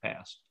wrote in the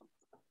past.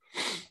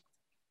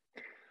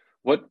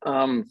 What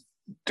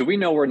do we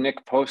know where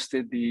Nick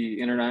posted the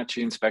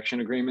InterNACHI inspection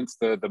agreements,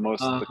 the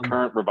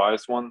current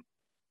revised one?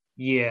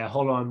 Yeah,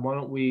 hold on. Why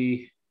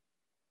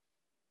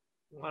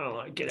don't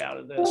I get out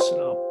of this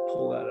and I'll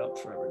pull that up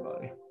for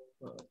everybody.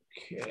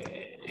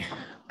 Okay.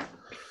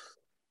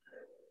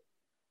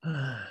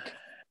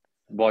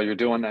 While you're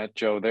doing that,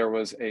 Joe, there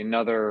was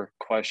another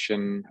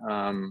question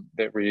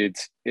that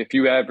reads, if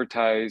you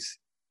advertise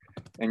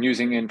and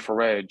using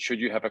infrared, should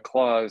you have a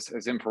clause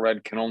as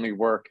infrared can only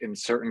work in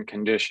certain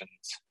conditions?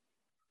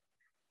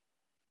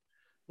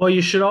 Well,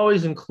 you should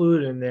always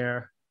include in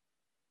there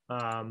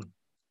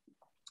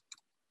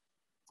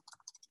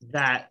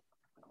that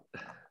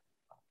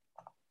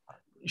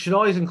you should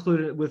always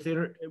include it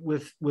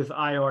with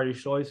IR. You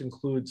should always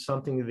include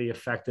something to the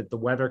effect that the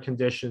weather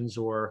conditions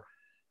or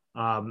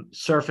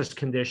surface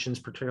conditions,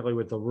 particularly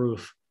with the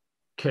roof,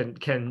 can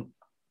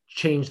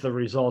change the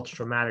results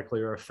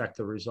dramatically or affect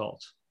the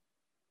results.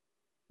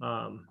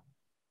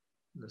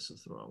 This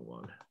is the wrong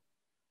one.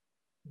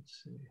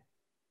 Let's see.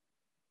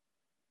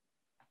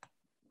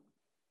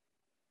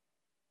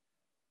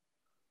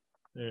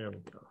 There we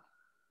go.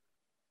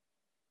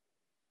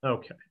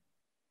 Okay.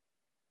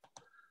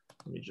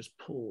 Let me just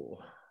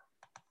pull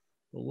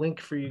the link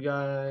for you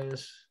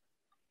guys.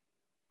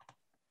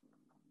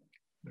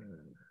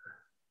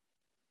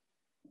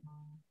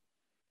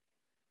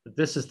 But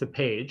this is the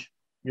page.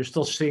 You're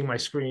still seeing my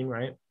screen,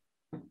 right?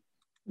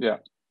 Yeah.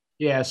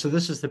 Yeah, so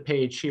this is the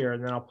page here,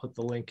 and then I'll put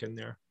the link in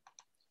there.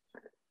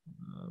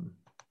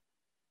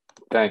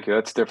 Thank you.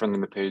 That's different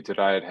than the page that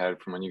I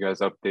had from when you guys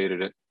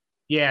updated it.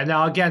 Yeah,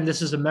 now again,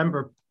 this is a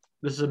member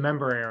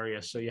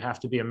area, so you have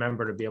to be a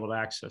member to be able to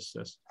access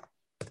this.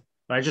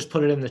 But I just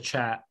put it in the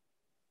chat.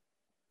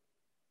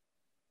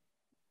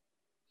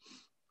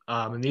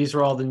 And these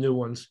are all the new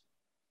ones.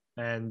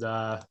 And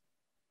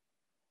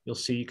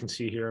you can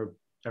see here,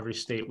 every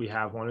state we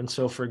have one. And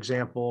so, for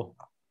example,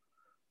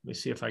 let me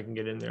see if I can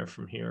get in there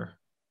from here.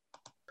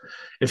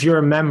 If you're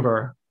a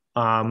member,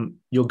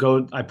 you'll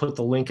go, I put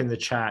the link in the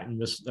chat,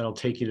 and that'll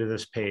take you to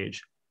this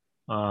page.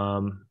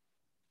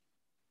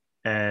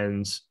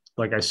 And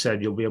like I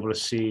said, you'll be able to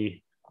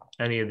see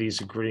any of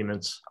these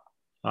agreements.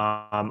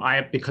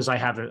 Because I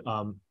have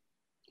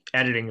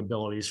editing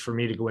abilities, for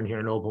me to go in here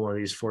and open one of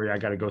these for you, I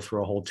got to go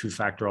through a whole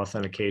two-factor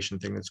authentication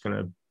thing that's going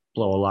to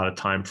blow a lot of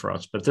time for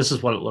us. But this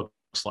is what it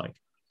looks like.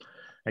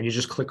 And you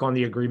just click on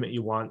the agreement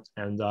you want,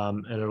 and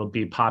it'll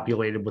be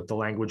populated with the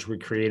language we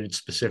created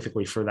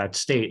specifically for that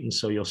state. And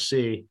so you'll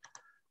see,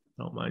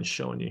 I don't mind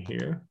showing you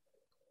here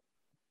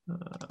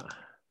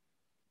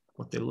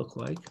what they look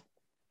like.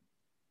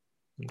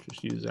 Let's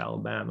just use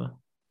Alabama.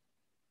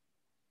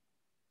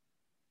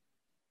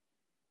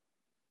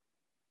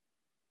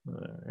 All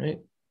right.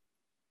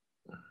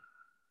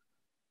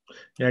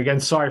 Yeah, again,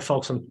 sorry,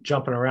 folks, I'm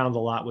jumping around a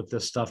lot with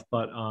this stuff,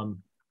 but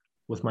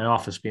with my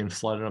office being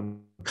flooded,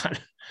 I'm kind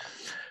of...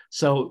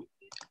 So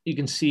you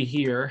can see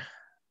here,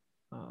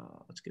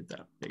 let's get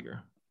that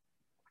bigger.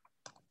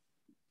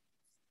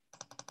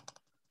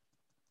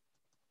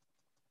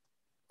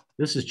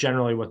 This is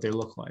generally what they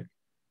look like.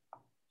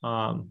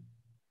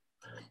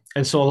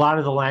 And so a lot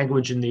of the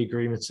language in the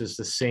agreements is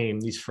the same.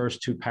 These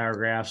first two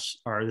paragraphs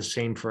are the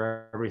same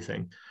for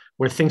everything.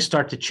 Where things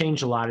start to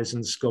change a lot is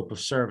in the scope of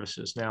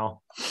services.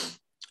 Now,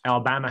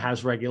 Alabama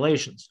has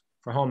regulations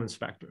for home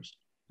inspectors.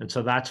 And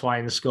so that's why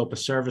in the scope of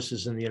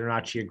services in the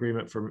InterNACHI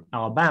agreement for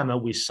Alabama,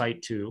 we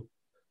cite to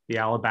the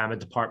Alabama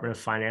Department of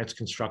Finance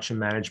Construction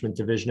Management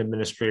Division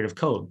Administrative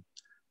Code.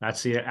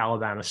 That's the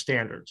Alabama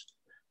standards.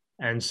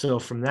 And so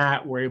from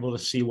that, we're able to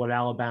see what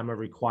Alabama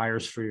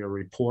requires for your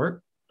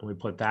report. And we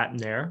put that in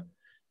there.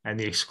 And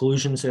the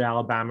exclusions that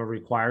Alabama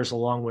requires,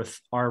 along with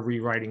our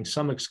rewriting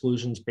some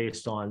exclusions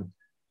based on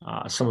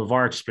some of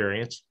our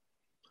experience.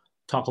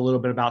 Talk a little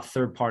bit about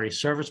third-party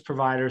service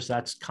providers.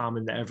 That's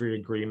common to every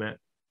agreement.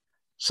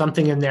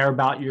 Something in there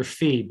about your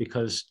fee,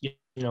 because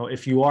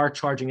if you are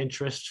charging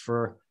interest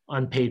for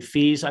unpaid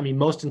fees, I mean,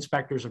 most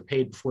inspectors are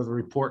paid before the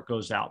report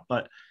goes out.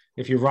 But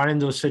if you run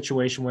into a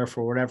situation where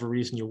for whatever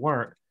reason you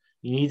weren't,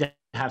 you need to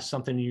have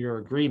something in your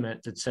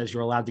agreement that says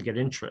you're allowed to get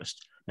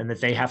interest and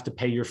that they have to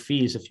pay your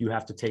fees if you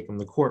have to take them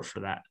to court for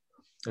that.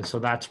 And so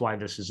that's why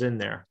this is in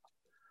there.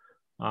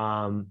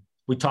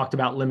 We talked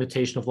about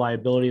limitation of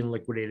liability and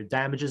liquidated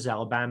damages.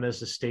 Alabama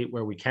is a state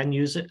where we can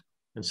use it.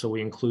 And so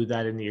we include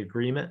that in the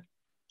agreement.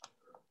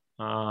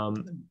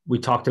 We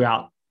talked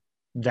about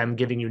them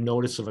giving you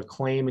notice of a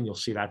claim, and you'll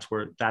see that's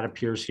where that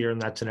appears here, and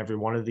that's in every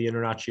one of the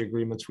InterNACHI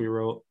agreements we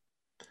wrote.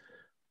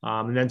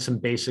 And then some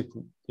basic,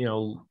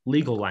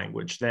 legal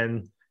language.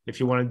 Then if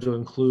you wanted to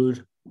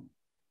include,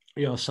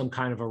 some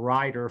kind of a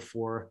rider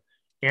for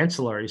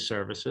ancillary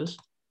services,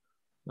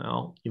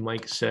 well, you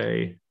might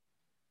say,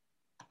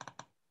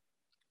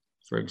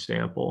 for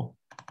example,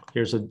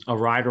 here's a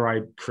rider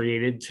I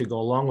created to go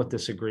along with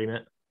this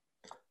agreement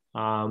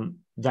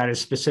that is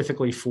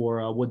specifically for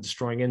a wood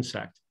destroying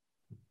insect.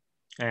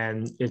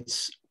 And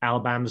it's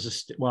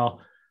Alabama's,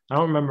 well, I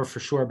don't remember for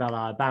sure about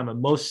Alabama.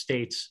 Most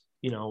states,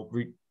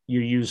 you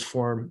use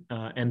form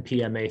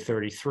MPMA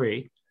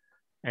 33.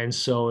 And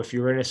so if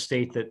you're in a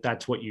state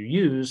that's what you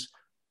use,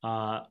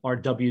 our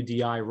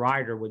WDI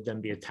rider would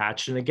then be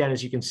attached. And again,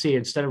 as you can see,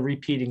 instead of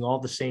repeating all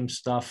the same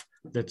stuff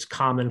that's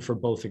common for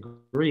both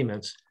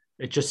agreements,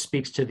 it just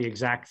speaks to the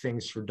exact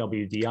things for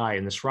WDI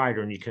in this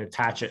rider, and you can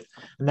attach it.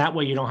 And that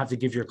way you don't have to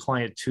give your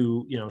client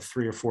two,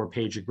 3 or 4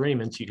 page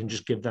agreements. You can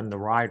just give them the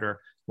rider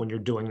when you're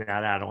doing that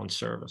add-on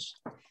service.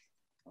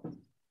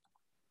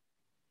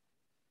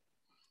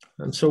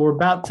 And so we're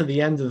about to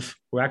the end of,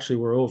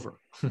 we're over.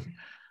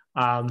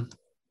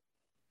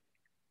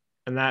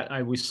 And that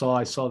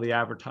I saw the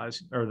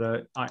advertising or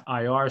the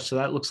IR. So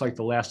that looks like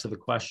the last of the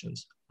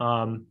questions.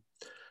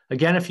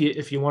 Again,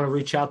 if you want to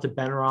reach out to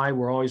Ben or I,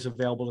 we're always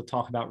available to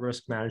talk about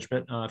risk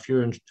management. If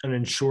you're an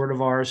insured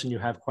of ours and you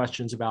have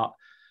questions about,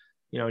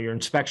 your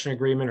inspection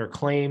agreement or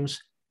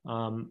claims,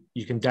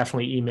 you can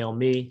definitely email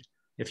me.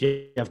 If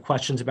you have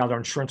questions about our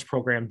insurance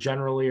program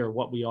generally or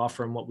what we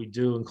offer and what we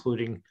do,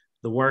 including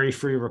the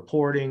worry-free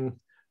reporting,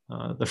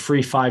 the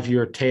free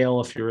 5-year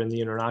tail if you're in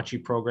the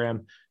InterNACHI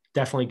program,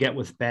 definitely get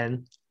with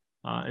Ben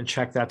and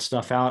check that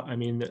stuff out. I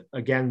mean,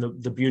 again,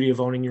 the beauty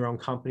of owning your own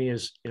company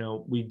is,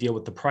 we deal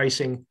with the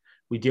pricing,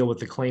 we deal with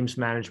the claims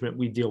management,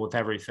 we deal with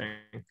everything.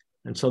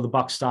 And so the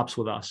buck stops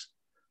with us.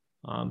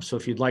 So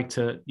if you'd like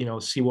to,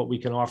 see what we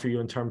can offer you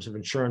in terms of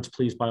insurance,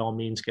 please, by all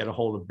means, get a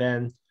hold of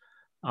Ben.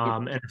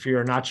 And if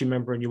you're a NACHI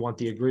member and you want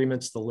the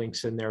agreements, the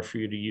link's in there for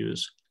you to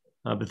use.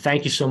 But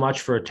thank you so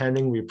much for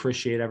attending. We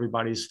appreciate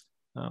everybody's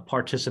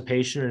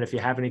participation. And if you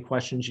have any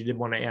questions you did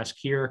want to ask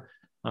here,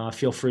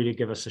 feel free to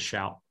give us a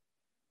shout.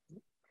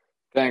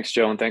 Thanks,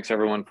 Joe, and thanks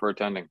everyone for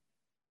attending.